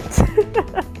that.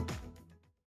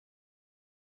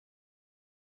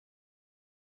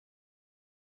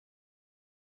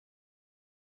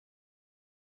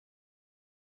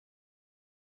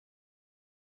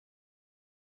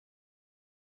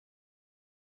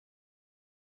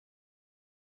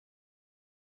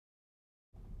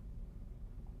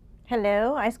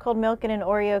 Hello, ice cold milk and an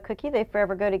Oreo cookie. They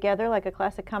forever go together like a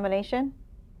classic combination.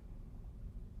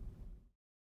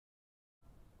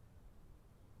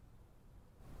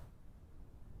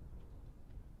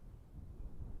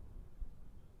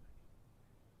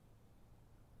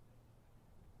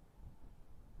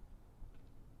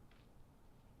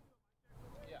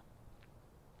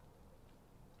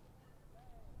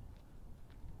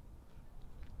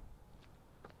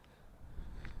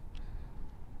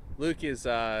 Luke is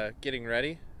getting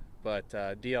ready, but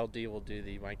DLD will do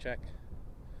the mic check.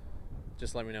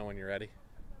 Just let me know when you're ready.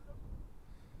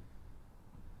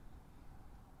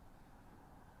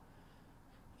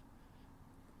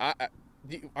 I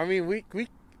mean,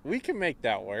 we can make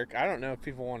that work. I don't know if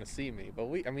people want to see me, but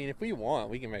if we want,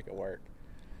 we can make it work.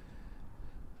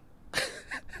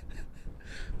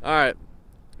 All right,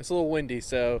 it's a little windy,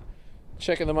 so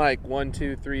checking the mic. 1,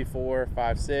 2, 3, 4,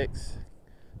 5, 6,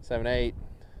 7, 8.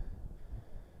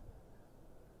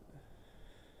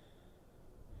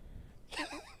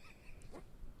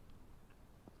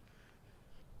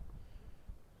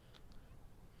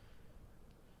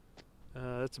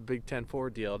 That's a big 10-4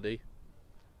 DLD.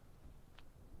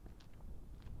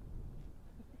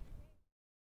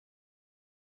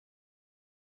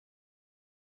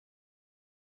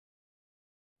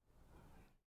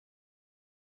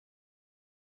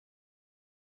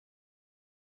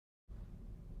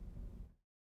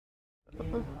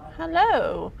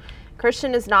 Hello.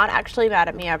 Christian is not actually mad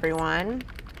at me, everyone.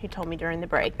 He told me during the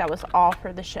break. That was all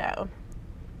for the show.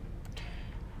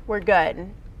 We're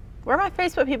good. Where are my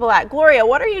Facebook people at? Gloria,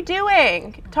 what are you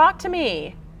doing? Talk to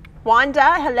me.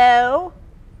 Wanda, hello.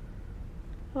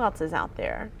 Who else is out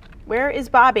there? Where is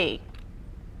Bobby?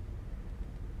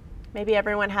 Maybe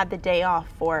everyone had the day off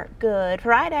for Good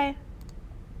Friday.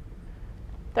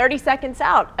 30 seconds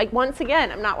out. Once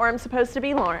again, I'm not where I'm supposed to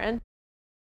be, Lauren.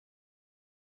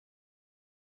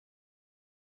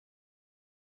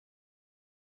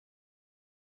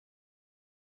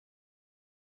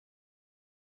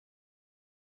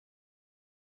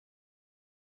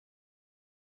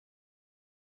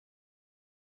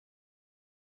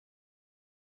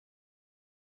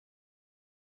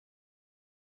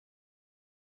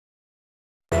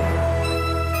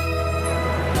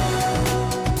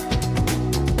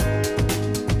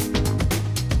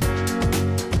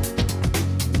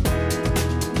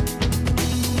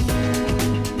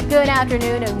 Good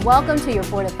afternoon and welcome to your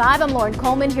 4 to 5. I'm Lauren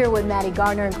Coleman here with Maddie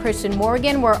Gardner and Christian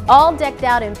Morgan. We're all decked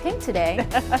out in pink today.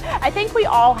 I think we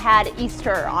all had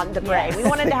Easter on the brain. We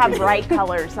wanted to have bright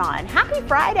colors on. Happy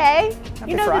Friday.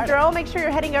 You know the drill. Make sure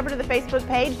you're heading over to the Facebook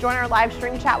page. Join our live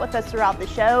stream chat with us throughout the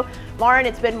show. Lauren,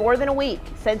 it's been more than a week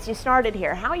since you started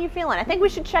here. How are you feeling? I think we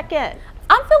should check in.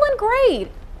 I'm feeling great.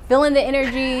 Feeling the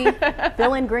energy,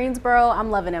 feeling Greensboro.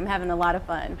 I'm loving it. I'm having a lot of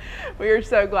fun. We are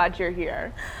so glad you're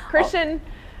here. Christian,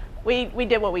 we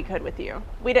did what we could with you.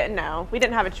 We didn't know. We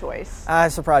didn't have a choice.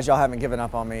 I'm surprised y'all haven't given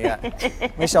up on me yet.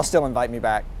 At least y'all still invite me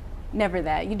back. Never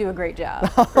that. You do a great job.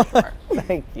 For sure.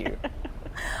 Thank you.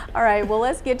 All right, well,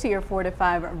 let's get to your 4 to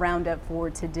 5 roundup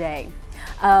for today.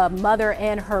 A mother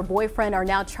and her boyfriend are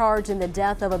now charged in the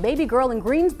death of a baby girl in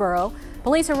Greensboro.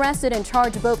 Police arrested and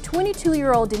charged both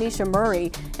 22-year-old Denisha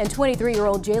Murray and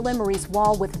 23-year-old Jalen Maurice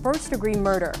Wall with first-degree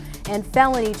murder and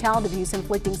felony child abuse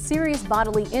inflicting serious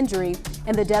bodily injury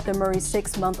in the death of Murray's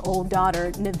 6-month-old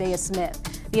daughter, Nevaeh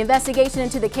Smith. The investigation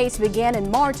into the case began in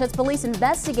March as police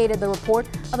investigated the report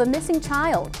of a missing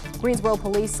child. Greensboro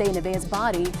police say Nevaeh's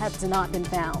body has not been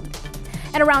found.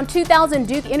 And around 2,000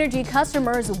 Duke Energy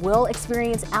customers will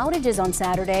experience outages on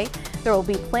Saturday. There will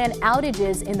be planned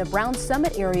outages in the Brown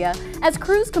Summit area as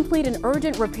crews complete an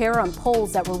urgent repair on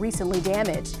poles that were recently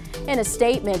damaged. In a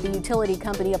statement, the utility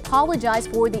company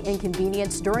apologized for the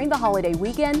inconvenience during the holiday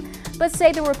weekend, but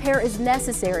say the repair is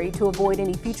necessary to avoid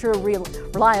any future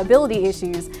reliability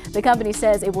issues. The company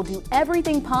says it will do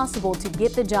everything possible to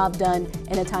get the job done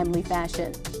in a timely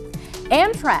fashion.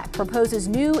 Amtrak proposes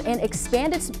new and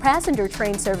expanded passenger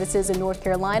train services in North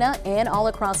Carolina and all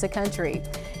across the country.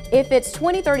 If its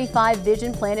 2035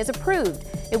 vision plan is approved,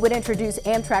 it would introduce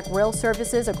Amtrak rail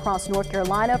services across North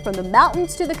Carolina from the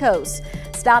mountains to the coast.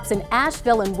 Stops in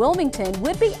Asheville and Wilmington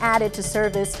would be added to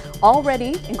service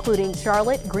already, including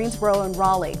Charlotte, Greensboro, and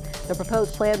Raleigh. The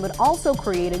proposed plan would also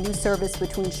create a new service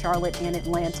between Charlotte and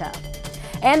Atlanta.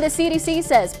 And the CDC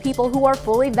says people who are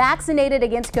fully vaccinated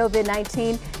against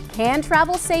COVID-19 can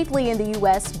travel safely in the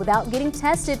U.S. without getting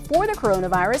tested for the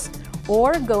coronavirus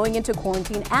or going into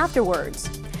quarantine afterwards.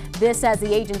 This as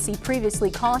the agency previously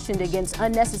cautioned against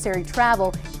unnecessary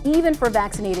travel, even for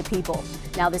vaccinated people.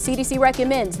 Now, the CDC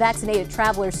recommends vaccinated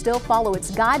travelers still follow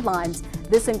its guidelines.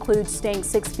 This includes staying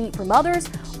 6 feet from others,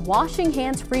 washing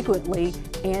hands frequently,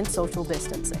 and social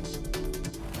distancing.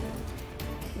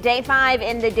 Day 5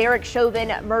 in the Derek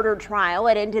Chauvin murder trial.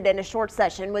 It ended in a short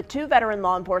session with 2 veteran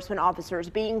law enforcement officers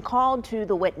being called to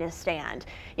the witness stand.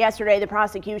 Yesterday, the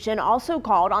prosecution also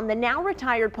called on the now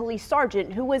retired police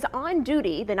sergeant who was on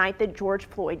duty the night that George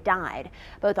Floyd died.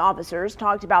 Both officers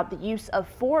talked about the use of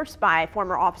force by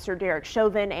former officer Derek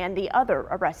Chauvin and the other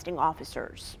arresting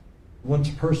officers. Once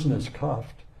a person is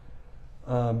cuffed,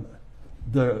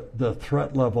 the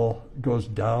threat level goes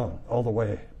down all the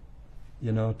way,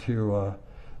 to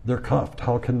they're cuffed.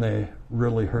 How can they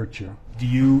really hurt you? Do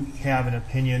you have an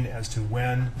opinion as to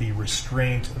when the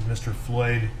restraint of Mr.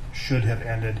 Floyd should have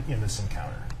ended in this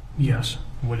encounter? Yes.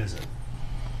 What is it?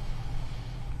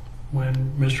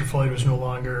 When Mr. Floyd was no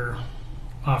longer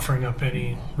offering up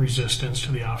any resistance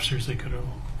to the officers, they could have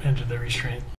ended their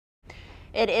restraint.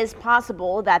 It is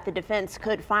possible that the defense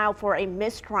could file for a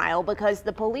mistrial because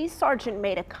the police sergeant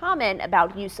made a comment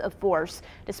about use of force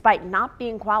despite not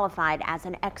being qualified as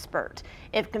an expert.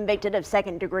 If convicted of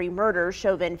second-degree murder,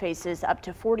 Chauvin faces up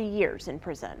to 40 years in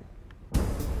prison.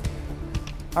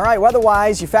 All right,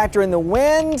 weather-wise, you factor in the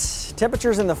wind,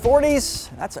 temperatures in the 40s.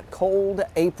 That's a cold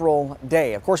April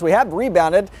day. Of course, we have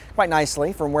rebounded quite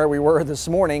nicely from where we were this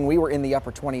morning. We were in the upper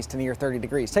 20s to near 30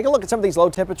 degrees. Take a look at some of these low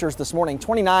temperatures this morning.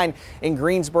 29 in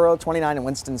Greensboro, 29 in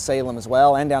Winston-Salem as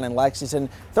well, and down in Lexington.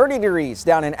 30 degrees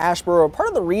down in Asheboro. Part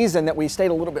of the reason that we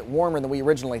stayed a little bit warmer than we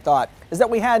originally thought is that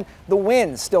we had the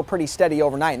winds still pretty steady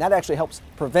overnight, and that actually helps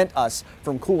prevent us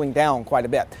from cooling down quite a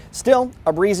bit. Still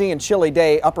a breezy and chilly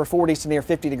day, upper 40s to near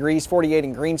 50 degrees, 48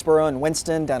 in Greensboro and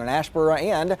Winston, down in Asheboro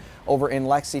and over in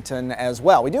Lexington as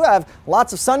well. We do have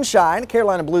lots of sunshine,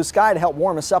 Carolina blue sky to help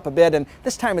warm us up a bit, and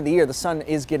this time of the year the sun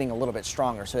is getting a little bit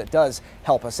stronger, so it does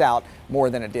help us out more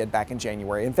than it did back in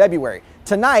January and February.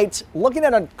 Tonight, looking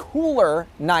at a cooler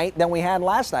night than we had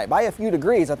last night by a few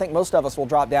degrees. I think most of us will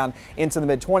drop down into the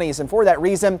mid-20s, and for that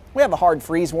reason we have a hard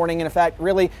freeze warning in effect.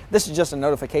 Really, this is just a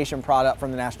notification product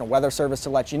from the National Weather Service to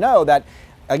let you know that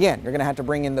again, you're going to have to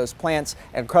bring in those plants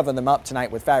and cover them up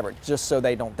tonight with fabric just so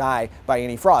they don't die by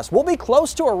any frost. We'll be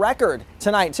close to a record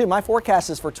tonight too. My forecast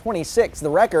is for 26, the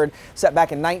record set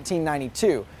back in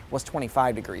 1992. was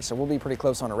 25 degrees. So we'll be pretty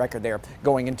close on a record there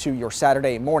going into your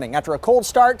Saturday morning. After a cold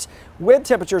start with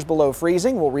temperatures below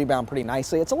freezing, we'll rebound pretty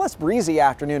nicely. It's a less breezy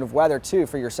afternoon of weather too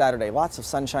for your Saturday. Lots of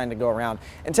sunshine to go around,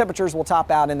 and temperatures will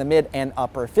top out in the mid and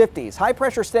upper 50s. High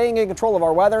pressure staying in control of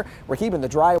our weather. We're keeping the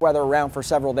dry weather around for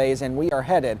several days, and we are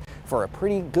headed for a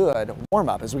pretty good warm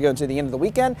up as we go into the end of the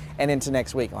weekend and into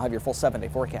next week. I'll have your full 7-day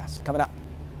forecast coming up.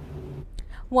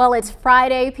 Well, it's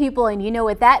Friday, people, and you know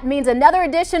what that means. Another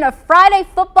edition of Friday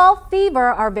Football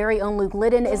Fever. Our very own Luke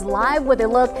Liddon is live with a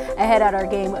look ahead at our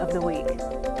game of the week.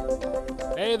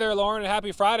 Hey there, Lauren, and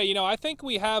happy Friday. You know, I think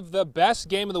we have the best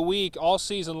game of the week all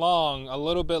season long a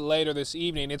little bit later this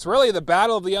evening. It's really the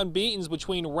battle of the unbeatens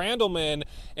between Randleman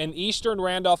and Eastern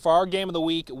Randolph for our game of the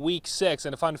week, week 6.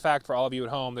 And a fun fact for all of you at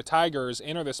home, the Tigers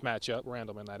enter this matchup,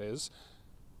 Randleman that is,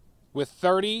 with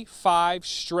 35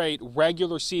 straight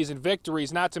regular season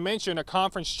victories, not to mention a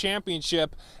conference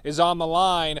championship is on the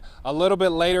line a little bit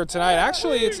later tonight.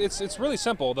 Actually, it's really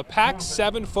simple. The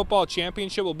Pac-7 football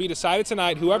championship will be decided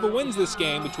tonight, whoever wins this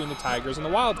game between the Tigers and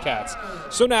the Wildcats.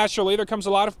 So naturally, there comes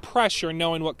a lot of pressure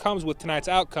knowing what comes with tonight's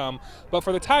outcome, but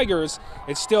for the Tigers,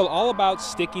 it's still all about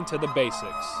sticking to the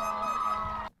basics.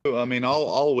 I mean,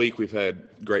 all week we've had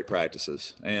great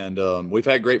practices, and we've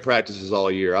had great practices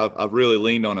all year. I've really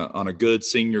leaned on a good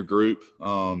senior group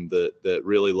that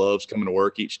really loves coming to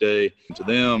work each day. And to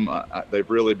them, they've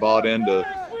really bought into,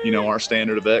 you know, our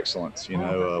standard of excellence. You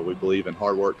know, we believe in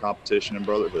hard work, competition, and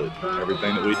brotherhood.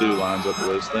 Everything that we do lines up with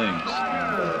those things,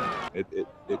 and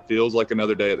it feels like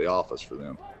another day at the office for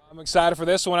them. I'm excited for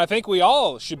this one. I think we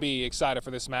all should be excited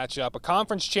for this matchup. A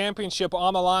conference championship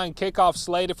on the line, kickoff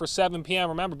slated for 7 p.m.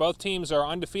 Remember, both teams are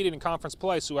undefeated in conference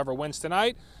play, so whoever wins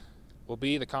tonight will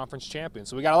be the conference champion.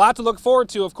 So we got a lot to look forward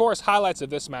to. Of course, highlights of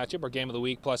this matchup, our game of the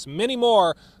week, plus many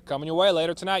more coming your way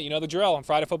later tonight. You know the drill on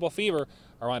Friday Football Fever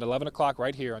around 11 o'clock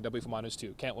right here on WFMY News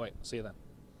 2. Can't wait. See you then.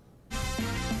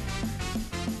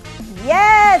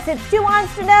 Yes, it's Two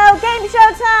Wants to Know game show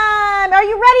time. Are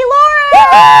you ready, Lauren?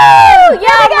 Woo! Yeah,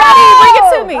 I'm ready. Bring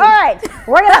it to me. All right,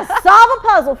 we're going to solve a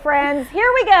puzzle, friends.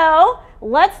 Here we go.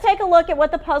 Let's take a look at what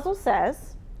the puzzle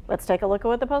says. Let's take a look at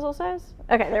what the puzzle says.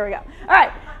 Okay, there we go. All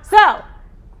right, so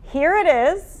here it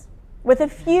is with a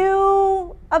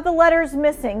few of the letters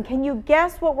missing. Can you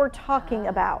guess what we're talking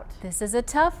about? This is a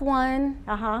tough one.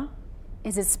 Uh-huh.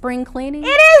 Is it spring cleaning? It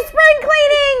is spring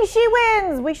cleaning! She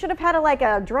wins! We should have had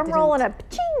a drum roll and a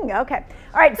ching. Okay.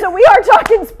 All right, so we are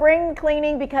talking spring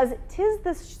cleaning because 'tis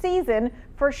the season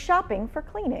for shopping for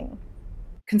cleaning.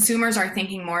 Consumers are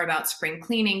thinking more about spring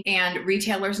cleaning, and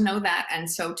retailers know that. And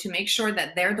so to make sure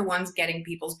that they're the ones getting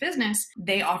people's business,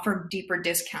 they offer deeper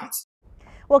discounts.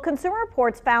 Well, Consumer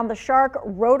Reports found the Shark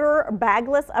Rotor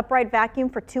Bagless Upright Vacuum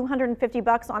for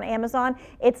 $250 on Amazon.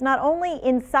 It's not only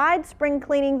inside spring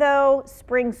cleaning, though.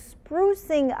 Spring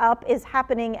sprucing up is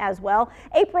happening as well.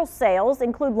 April sales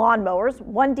include lawnmowers.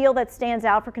 One deal that stands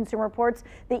out for Consumer Reports,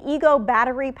 the Ego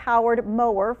battery-powered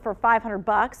mower for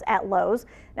 $500 at Lowe's.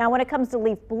 Now, when it comes to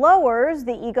leaf blowers,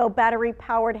 the Ego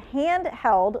battery-powered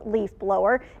handheld leaf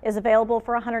blower is available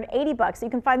for $180. You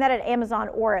can find that at Amazon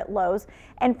or at Lowe's.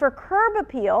 And for curb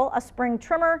appeal, a spring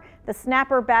trimmer, the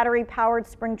Snapper battery-powered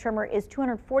spring trimmer is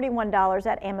 $241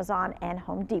 at Amazon and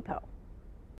Home Depot.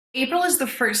 April is the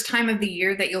first time of the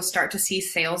year that you'll start to see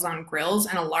sales on grills,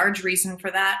 and a large reason for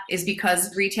that is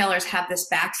because retailers have this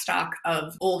backstock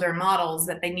of older models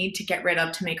that they need to get rid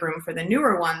of to make room for the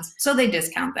newer ones, so they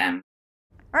discount them.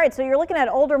 All right, so you're looking at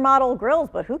older model grills,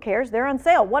 but who cares? They're on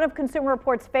sale. One of Consumer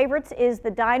Reports' favorites is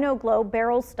the Dino Glow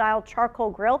Barrel Style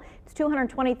Charcoal Grill. It's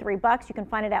 $223. You can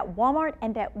find it at Walmart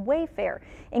and at Wayfair.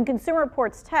 In Consumer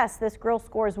Reports' test, this grill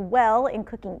scores well in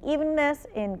cooking evenness,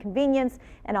 in convenience,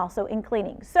 and also in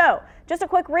cleaning. So, just a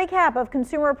quick recap of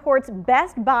Consumer Reports'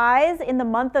 best buys in the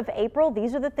month of April.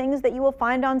 These are the things that you will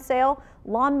find on sale: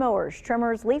 lawnmowers,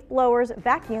 trimmers, leaf blowers,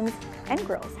 vacuums, and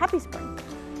grills. Happy spring.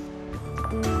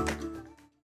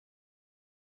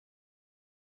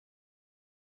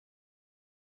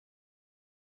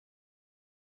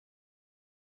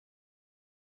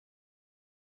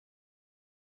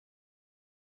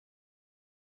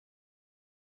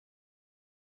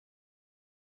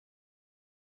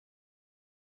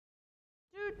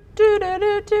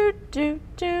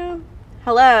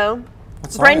 Hello.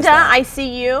 What song Brenda, is that? I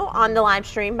see you on the live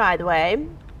stream, by the way.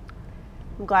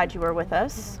 I'm glad you were with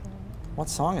us. What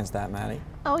song is that, Maddie?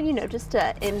 Oh, you know, just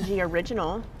a MG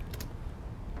original.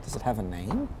 Does it have a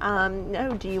name?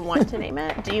 No. Do you want to name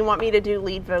it? Do you want me to do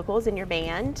lead vocals in your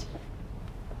band?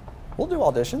 We'll do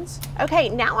auditions. Okay,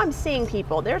 now I'm seeing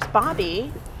people. There's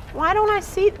Bobby. Why didn't I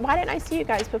see you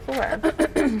guys before?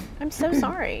 I'm so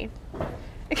sorry.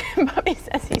 Bobby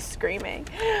says he's screaming.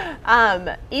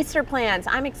 Easter plans.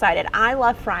 I'm excited. I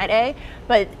love Friday,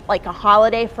 but like a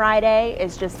holiday Friday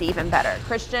is just even better.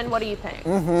 Christian, what do you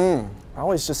think?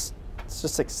 Always just, it's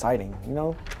just exciting, you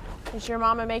know? Is your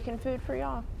mama making food for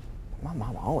y'all? My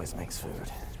mama always makes food.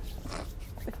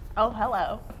 Oh,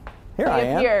 hello. Here I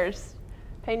am. Appears.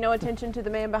 Pay no attention to the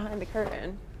man behind the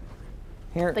curtain.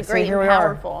 Here, the see, great here and we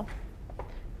powerful.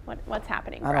 What's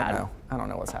happening, Brad? I don't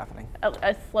know what's happening.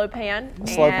 A slow pan.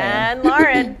 Slow pan. And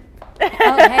Lauren. Oh,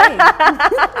 hey.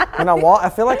 When I walk, I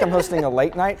feel like I'm hosting a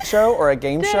late night show or a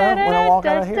game show when I walk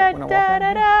out of here. When I walk out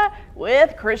of here.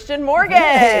 With Christian Morgan.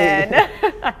 Hey.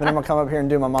 Then I'm gonna come up here and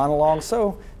do my monologue.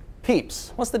 So,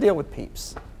 Peeps, what's the deal with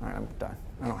Peeps? All right, I'm done.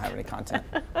 I don't have any content.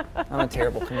 I'm a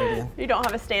terrible comedian. You don't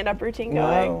have a stand-up routine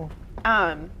going?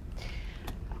 No.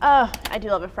 I do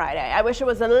love a Friday. I wish it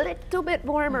was a little bit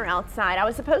warmer outside. I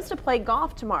was supposed to play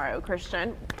golf tomorrow,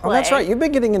 Christian. Oh, that's right. You've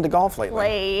been getting into golf lately.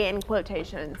 Play in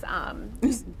quotations.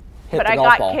 Hit but the I golf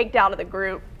got ball. kicked out of the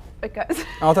group because.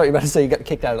 I thought you were about to say you got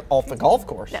kicked out off the golf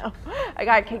course. No, I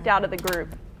got kicked out of the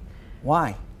group.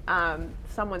 Why?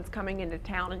 Someone's coming into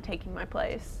town and taking my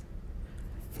place.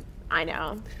 I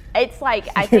know. It's like,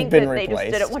 I think that they just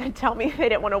didn't want to tell me. They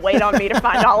didn't want to wait on me to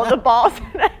find all of the balls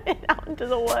and I hit out into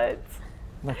the woods.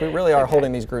 Like, we really are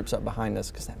holding these groups up behind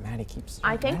us because that Maddie keeps.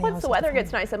 I think once the weather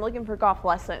gets nice, I'm looking for golf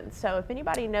lessons. So if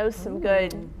anybody knows some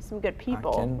good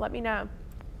people, let me know.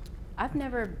 I've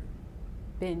never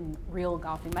been real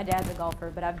golfing. My dad's a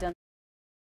golfer, but I've done.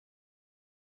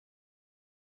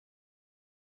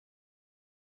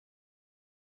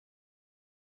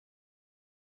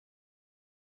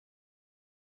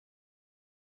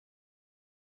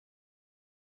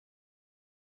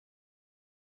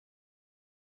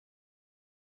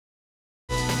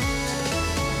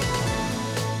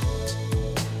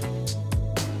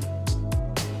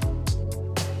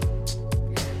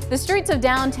 The streets of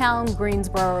downtown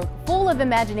Greensboro, full of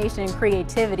imagination and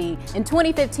creativity. In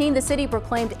 2015, the city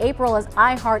proclaimed April as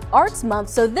I Heart Arts Month.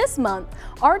 So this month,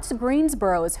 Arts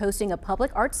Greensboro is hosting a public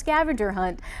art scavenger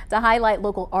hunt to highlight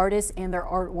local artists and their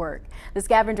artwork. The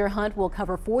scavenger hunt will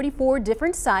cover 44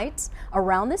 different sites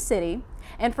around the city.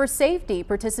 And for safety,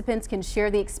 participants can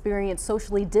share the experience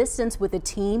socially distanced with a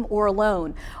team or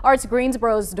alone. Arts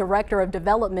Greensboro's Director of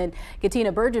Development,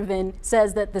 Katina Bergevin,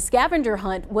 says that the scavenger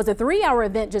hunt was a 3-hour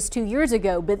event just 2 years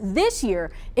ago, but this year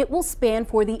it will span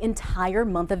for the entire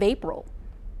month of April.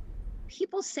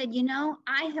 People said, you know,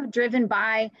 I have driven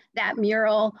by that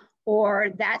mural or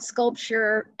that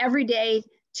sculpture every day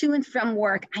to and from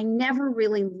work. I never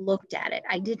really looked at it.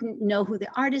 I didn't know who the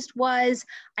artist was.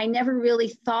 I never really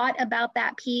thought about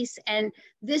that piece. And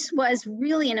this was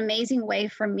really an amazing way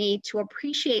for me to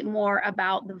appreciate more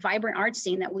about the vibrant art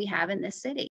scene that we have in this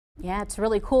city. Yeah, it's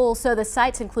really cool. So the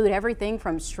sites include everything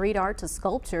from street art to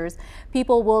sculptures.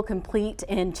 People will complete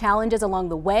in challenges along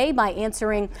the way by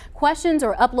answering questions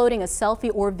or uploading a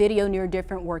selfie or video near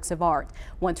different works of art.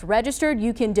 Once registered,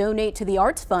 you can donate to the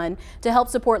Arts Fund to help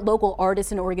support local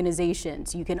artists and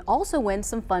organizations. You can also win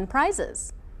some fun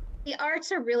prizes. The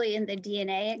arts are really in the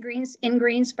DNA in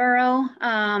Greensboro.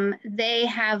 They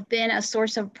have been a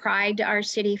source of pride to our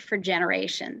city for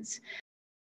generations.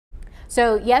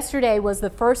 So yesterday was the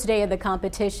first day of the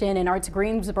competition, and Arts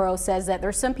Greensboro says that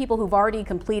there's some people who've already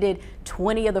completed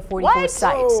 20 of the 44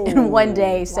 sites in one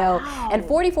day. So, and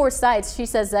 44 sites, she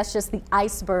says that's just the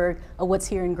iceberg of what's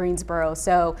here in Greensboro.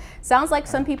 So sounds like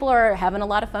some people are having a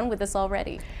lot of fun with this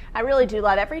already. I really do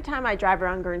love every time I drive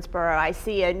around Greensboro, I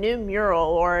see a new mural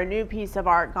or a new piece of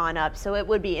art gone up. So it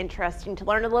would be interesting to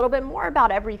learn a little bit more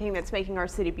about everything that's making our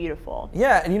city beautiful.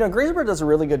 Yeah, and you know, Greensboro does a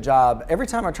really good job. Every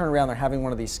time I turn around, they're having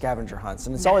one of these scavenger hunts,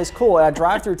 and it's always cool. And I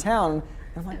drive through town, and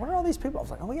I'm like, where are all these people? I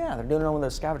was like, oh yeah, they're doing one of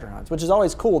those scavenger hunts, which is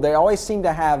always cool. They always seem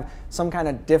to have some kind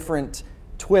of different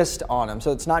twist on them,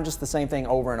 so it's not just the same thing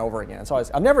over and over again. It's always,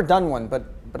 I've never done one, but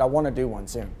I want to do one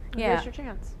soon. Yeah. Here's your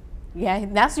chance. Yeah,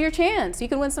 that's your chance. You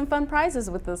can win some fun prizes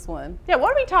with this one. Yeah,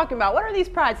 what are we talking about? What are these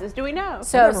prizes? Do we know?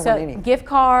 So gift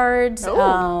cards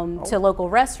to local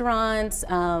restaurants.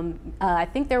 I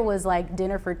think there was like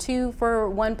dinner for two for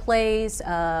one place,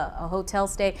 a hotel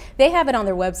stay. They have it on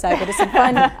their website, but it's some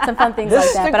fun things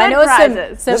like that. But I know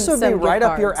it's some this would be right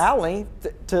up your alley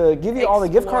to give you all the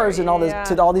gift cards and all this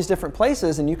to all these different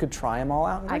places, and you could try them all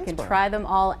out. I can try them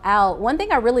all out. One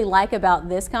thing I really like about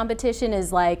this competition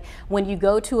is like when you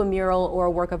go to a mural or a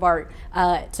work of art,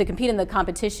 to compete in the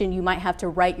competition, you might have to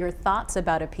write your thoughts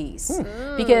about a piece.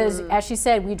 Because as she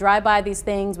said, we drive by these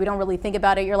things, we don't really think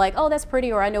about it. You're like, oh, that's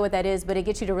pretty, or I know what that is, but it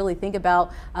gets you to really think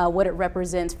about what it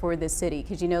represents for this city.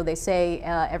 Because you know, they say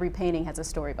every painting has a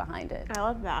story behind it. I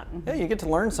love that. Yeah, you get to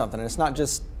learn something, and it's not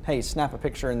just, hey, snap a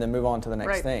picture and then move on to the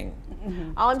next thing.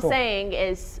 All I'm saying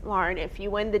is, Lauren, if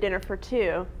you win the dinner for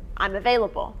 2, I'm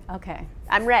available. Okay.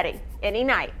 I'm ready any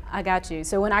night. I got you.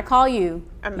 So when I call you,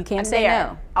 you can't say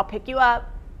no. I'll pick you up.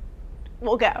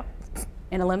 We'll go.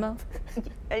 In a limo?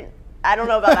 I don't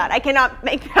know about that. I cannot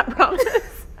make that promise.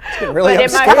 Really but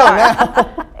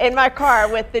upscale in my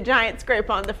car with the giant scrape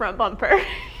on the front bumper,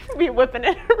 be whipping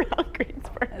it around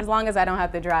Greensboro. As long as I don't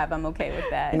have to drive, I'm okay with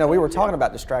that. You know, we were talking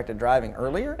about distracted driving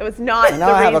earlier. It was not.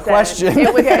 Now I have a question.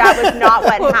 That was not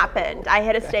what happened. I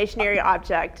hit a stationary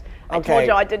object. I told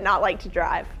you I did not like to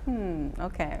drive.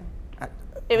 Okay.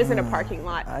 It was in a parking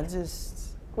lot.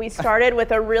 We started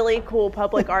with a really cool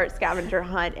public art scavenger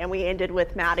hunt, and we ended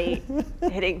with Maddie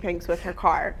hitting things with her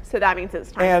car. So that means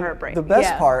it's time for a break. The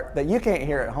best part that you can't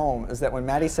hear at home is that when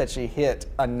Maddie said she hit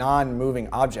a non-moving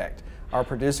object, our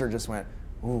producer just went,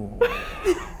 ooh.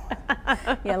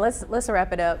 Yeah, let's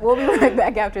wrap it up. We'll be right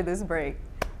back after this break.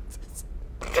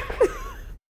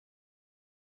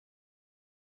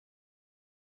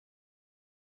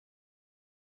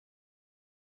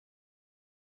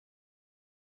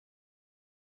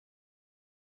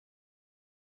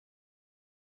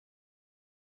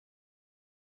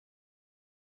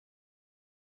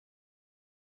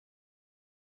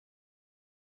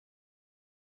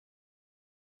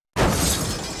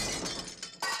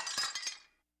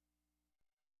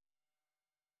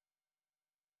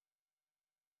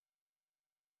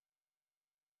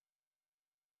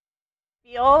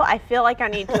 I feel like I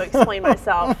need to explain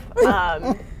myself.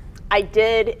 I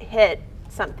did hit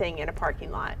something in a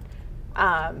parking lot.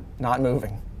 Not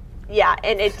moving. Yeah,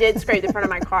 and it did scrape the front of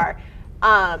my car.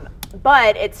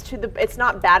 But it's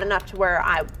not bad enough to where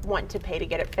I want to pay to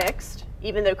get it fixed,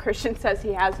 even though Christian says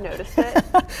he has noticed it.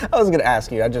 I was going to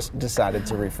ask you. I just decided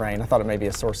to refrain. I thought it may be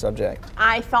a sore subject.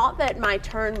 I thought that my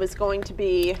turn was going to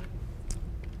be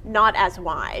not as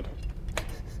wide.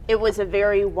 It was a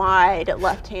very wide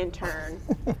left-hand turn,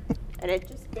 and it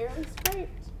just barely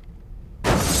scraped.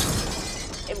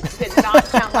 It did not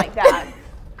sound like that.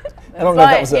 I don't know if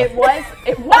that was it was.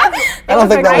 I don't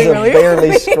think that was a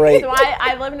barely scrape. So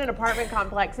I live in an apartment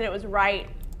complex, and it was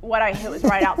what I hit was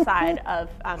right outside of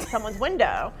someone's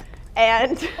window,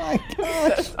 and my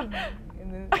gosh.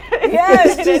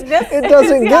 Yes, it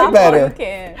doesn't get better.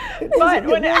 But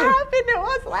when it happened, it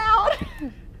was loud.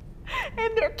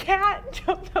 And their cat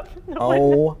jumped up in the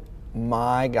window. Oh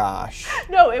my gosh.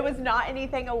 No, it was not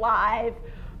anything alive.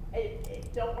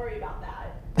 Don't worry about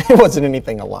that. It wasn't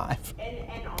anything alive.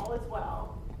 And all is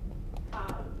well. I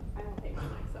don't think my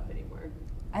mic's up anymore.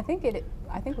 I think we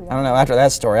I don't know, after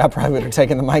that story, I probably would have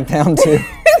taken the mic down too.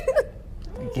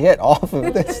 Get off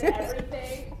of this.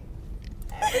 Everything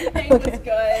was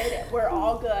good. We're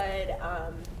all good.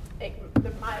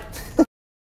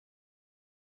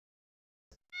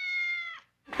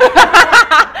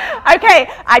 Okay,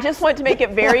 I just want to make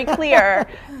it very clear.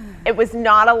 It was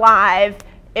not alive.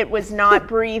 It was not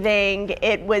breathing.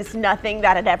 It was nothing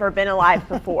that had ever been alive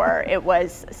before. It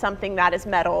was something that is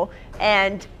metal.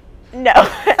 And no,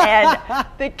 and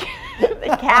the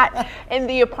cat in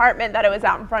the apartment that it was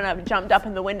out in front of jumped up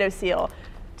in the windowsill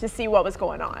to see what was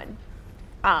going on.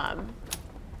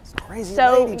 Crazy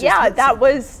so lady just yeah, hit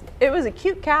it was a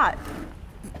cute cat.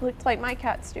 Looked like my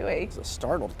cat Stewie. It was a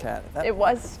startled cat. It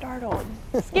was startled.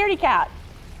 Scaredy cat.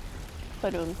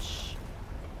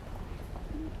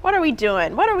 What are we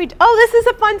doing? Oh, this is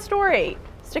a fun story.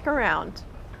 Stick around.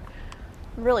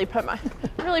 Really put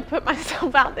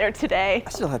myself out there today. I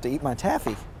still have to eat my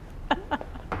taffy.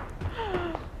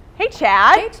 Hey,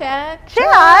 Chad. Hey, Chad.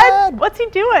 Chad. What's he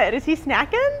doing? Is he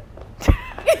snacking?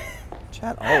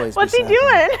 Chad always. What's he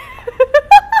doing?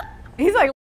 He's like.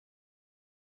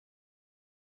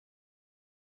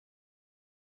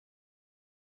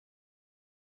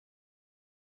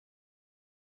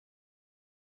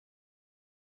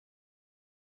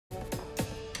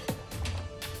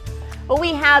 Well,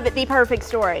 we have the perfect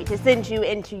story to send you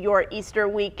into your Easter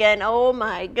weekend. Oh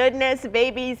my goodness,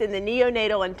 babies in the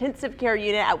neonatal intensive care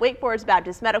unit at Wake Forest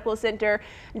Baptist Medical Center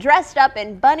dressed up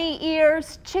in bunny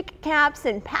ears, chick caps,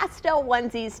 and pastel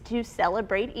onesies to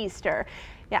celebrate Easter.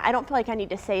 Yeah, I don't feel like I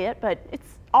need to say it, but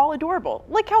it's all adorable.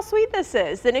 Look how sweet this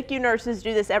is. The NICU nurses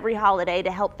do this every holiday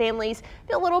to help families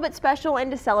feel a little bit special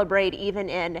and to celebrate even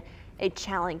in a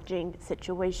challenging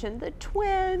situation. The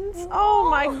twins, oh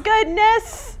my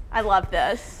goodness. I love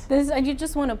this. And you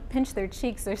just want to pinch their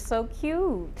cheeks. They're so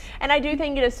cute. And I do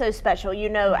think it is so special. You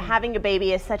know, having a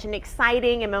baby is such an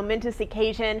exciting and momentous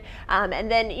occasion.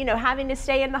 And then, you know, having to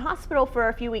stay in the hospital for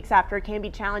a few weeks after can be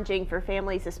challenging for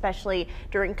families, especially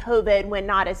during COVID when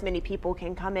not as many people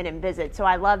can come in and visit. So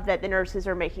I love that the nurses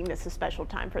are making this a special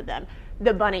time for them.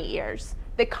 The bunny ears,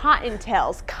 the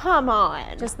cottontails, come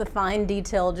on. Just the fine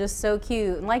detail, just so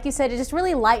cute. And like you said, it just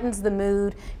really lightens the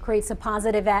mood, creates a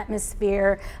positive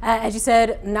atmosphere. As you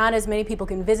said, not as many people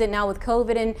can visit now with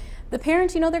COVID, and the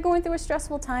parents, you know, they're going through a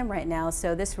stressful time right now.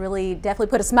 So this really definitely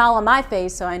put a smile on my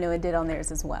face, so I know it did on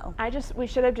theirs as well. We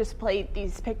should have just played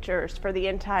these pictures for the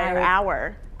entire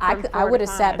hour. I would have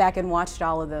sat back and watched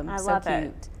all of them. I so love cute.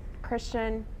 it.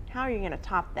 Christian, how are you going to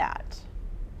top that?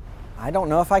 I don't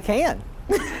know if I can.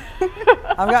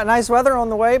 I've got nice weather on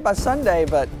the way by Sunday,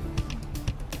 but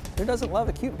who doesn't love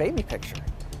a cute baby picture?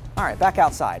 All right, back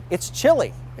outside. It's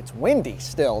chilly. It's windy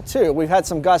still, too. We've had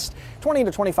some gusts 20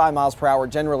 to 25 miles per hour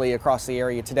generally across the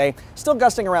area today. Still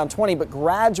gusting around 20, but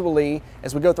gradually,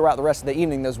 as we go throughout the rest of the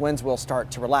evening, those winds will start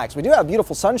to relax. We do have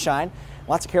beautiful sunshine,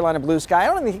 lots of Carolina blue sky.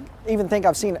 I don't even think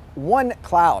I've seen one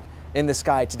cloud in the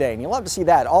sky today, and you'll love to see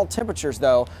that. All temperatures,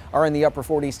 though, are in the upper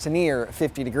 40s to near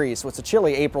 50 degrees, so it's a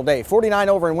chilly April day. 49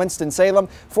 over in Winston-Salem,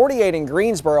 48 in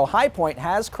Greensboro. High Point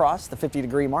has crossed the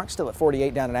 50-degree mark, still at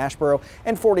 48 down in Asheboro,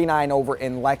 and 49 over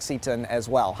in Lexington as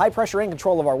well. High pressure in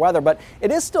control of our weather, but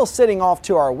it is still sitting off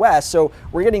to our west, so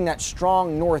we're getting that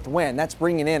strong north wind. That's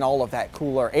bringing in all of that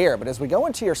cooler air. But as we go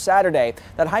into your Saturday,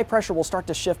 that high pressure will start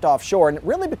to shift offshore, and it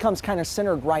really becomes kind of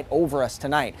centered right over us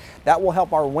tonight. That will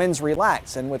help our winds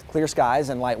relax, and with clear skies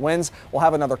and light winds, we'll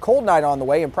have another cold night on the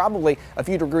way, and probably a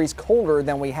few degrees colder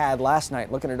than we had last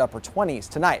night, looking at upper 20s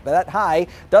tonight. But that high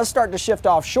does start to shift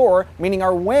offshore, meaning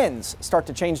our winds start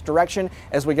to change direction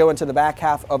as we go into the back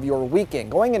half of your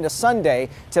weekend. Going into Sunday,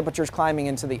 temperatures climbing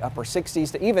into the upper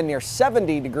 60s to even near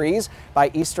 70 degrees by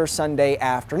Easter Sunday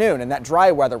afternoon, and that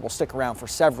dry weather will stick around for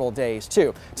several days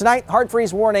too. Tonight, hard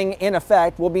freeze warning in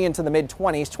effect. We'll be into the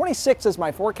mid-20s. 26 is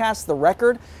my forecast. The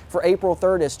record for April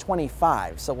 3rd is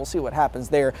 25, so we'll see what happens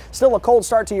there. Still a cold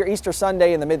start to your Easter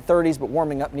Sunday in the mid-30s, but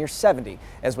warming up near 70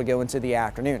 as we go into the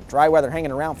afternoon. Dry weather hanging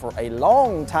around for a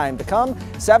long time to come.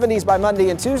 70s by Monday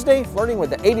and Tuesday, flirting with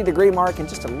the 80-degree mark, and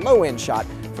just a low-end shot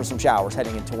for some showers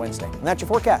heading into Wednesday. And that's your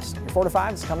forecast. Your 4 to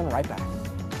 5 is coming right back.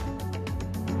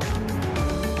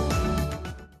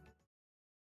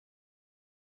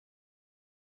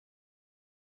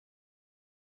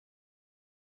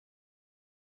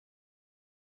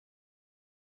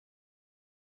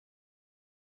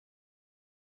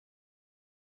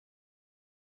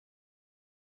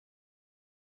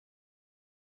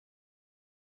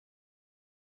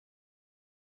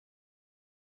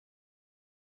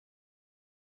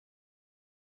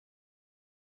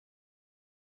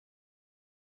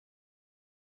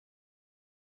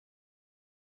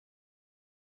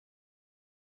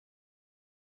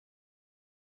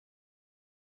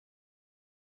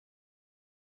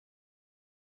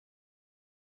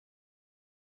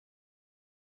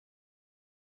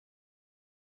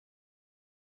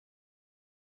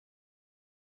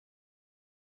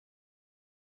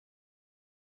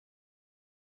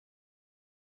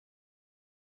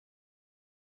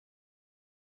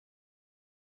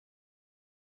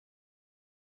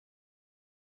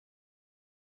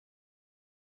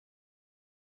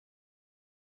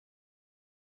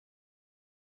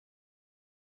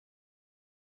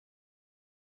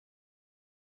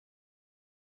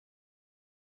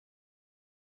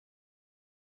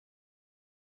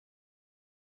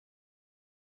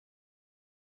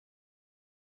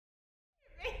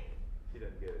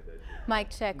 Mic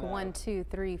check, 1, 2,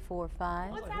 3, 4,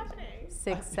 5. What's happening?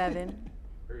 6, 7.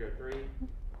 Here we go, 3,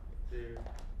 2.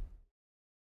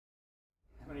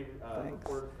 How many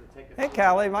reports did it take us? Hey,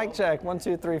 Callie, mic check. 1,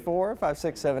 2, 3, 4, 5,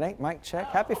 6, 7, 8. Mic check.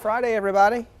 Happy Friday,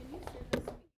 everybody.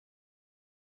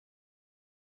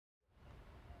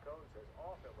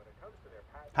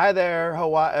 Hi there,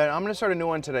 Hawaii. I'm going to start a new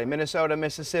one today. Minnesota,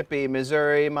 Mississippi,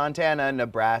 Missouri, Montana,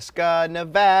 Nebraska,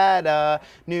 Nevada,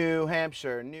 New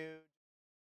Hampshire,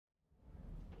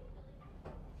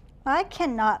 I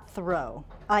cannot throw.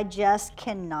 I just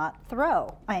cannot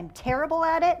throw. I am terrible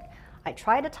at it. I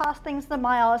try to toss things the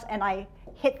miles and I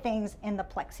hit things in the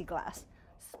plexiglass.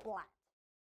 Splat.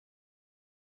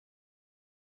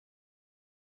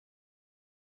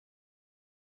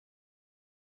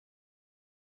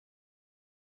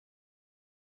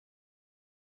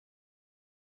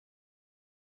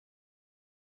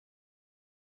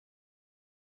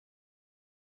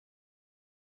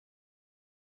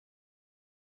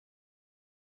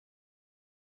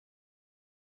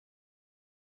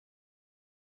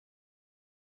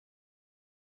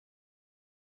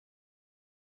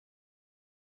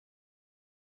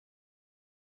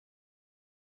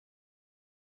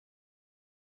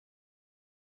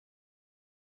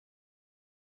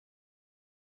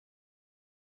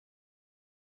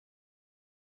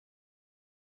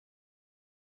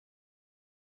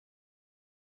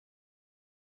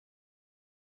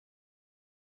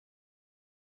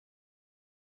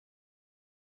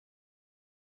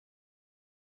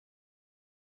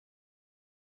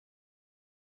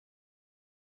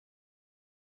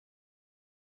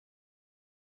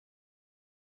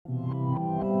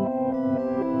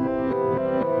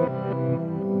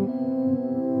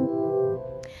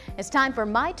 It's time for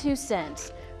my 2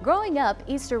 cents. Growing up,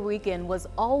 Easter weekend was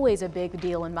always a big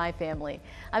deal in my family.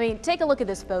 I mean, take a look at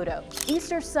this photo.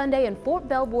 Easter Sunday in Fort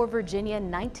Belvoir, Virginia,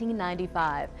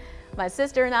 1995. My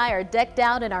sister and I are decked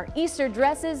out in our Easter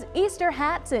dresses, Easter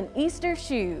hats, and Easter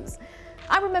shoes.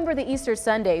 I remember the Easter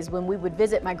Sundays when we would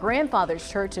visit my grandfather's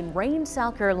church in Rain,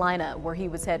 South Carolina, where he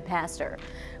was head pastor.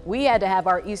 We had to have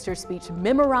our Easter speech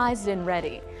memorized and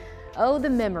ready. Oh, the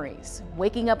memories.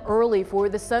 Waking up early for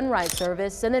the sunrise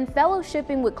service and then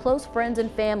fellowshipping with close friends and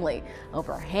family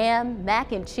over ham,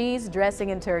 mac and cheese,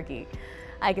 dressing, and turkey.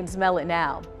 I can smell it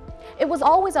now. It was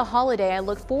always a holiday I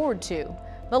looked forward to,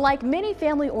 but like many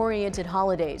family-oriented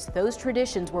holidays, those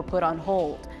traditions were put on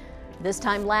hold. This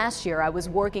time last year, I was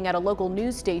working at a local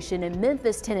news station in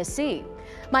Memphis, Tennessee.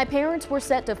 My parents were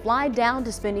set to fly down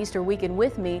to spend Easter weekend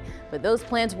with me, but those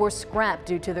plans were scrapped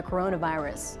due to the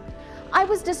coronavirus. I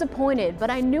was disappointed,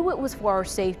 but I knew it was for our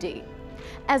safety.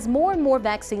 As more and more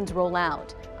vaccines roll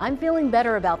out, I'm feeling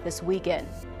better about this weekend.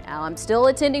 Now, I'm still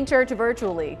attending church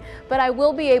virtually, but I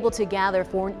will be able to gather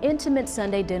for an intimate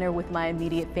Sunday dinner with my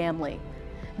immediate family.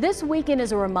 This weekend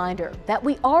is a reminder that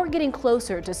we are getting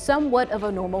closer to somewhat of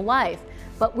a normal life,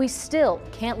 but we still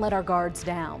can't let our guards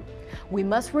down. We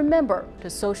must remember to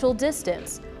social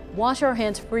distance, wash our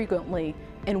hands frequently,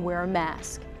 and wear a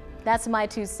mask. That's my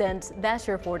 2 cents. That's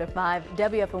your 4 to 5.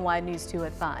 WFMY News 2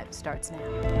 at 5 starts now.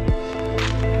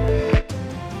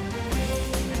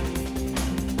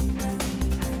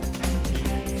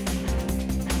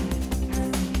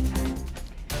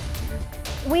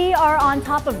 We are on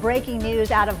top of breaking news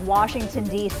out of Washington,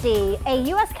 D.C. A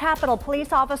U.S. Capitol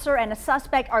police officer and a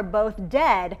suspect are both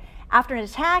dead after an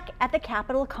attack at the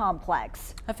Capitol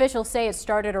complex. Officials say it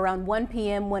started around 1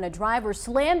 p.m. when a driver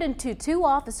slammed into 2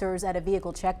 officers at a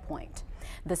vehicle checkpoint.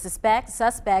 The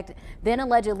suspect then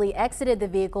allegedly exited the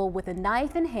vehicle with a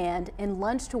knife in hand and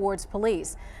lunged towards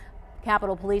police.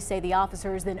 Capitol Police say the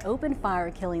officers then opened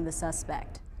fire, killing the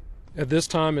suspect. At this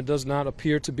time, it does not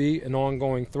appear to be an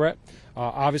ongoing threat.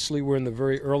 Obviously, we're in the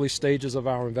very early stages of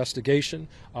our investigation.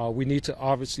 We need to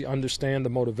obviously understand the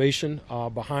motivation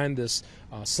behind this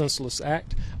senseless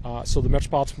act. So the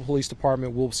Metropolitan Police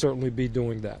Department will certainly be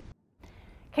doing that.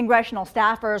 Congressional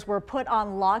staffers were put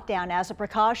on lockdown as a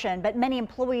precaution, but many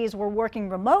employees were working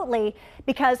remotely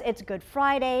because it's Good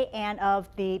Friday and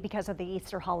because of the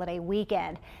Easter holiday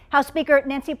weekend. House Speaker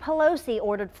Nancy Pelosi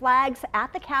ordered flags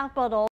at the Capitol